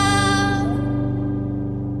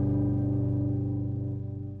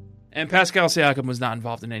 And Pascal Siakam was not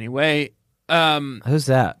involved in any way. Who's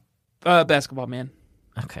that? Basketball man.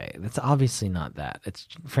 Okay, that's obviously not that. It's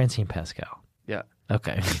Francine Pascal. Yeah.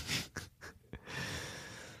 Okay.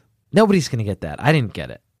 Nobody's going to get that. I didn't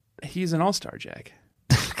get it. He's an all-star, Jack.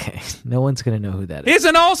 Okay. No one's going to know who that is. He's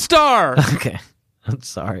an all-star! Okay. I'm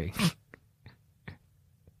sorry.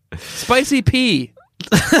 Spicy P.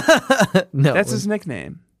 No. That's his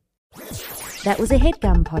nickname. That was a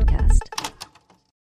HeadGum podcast.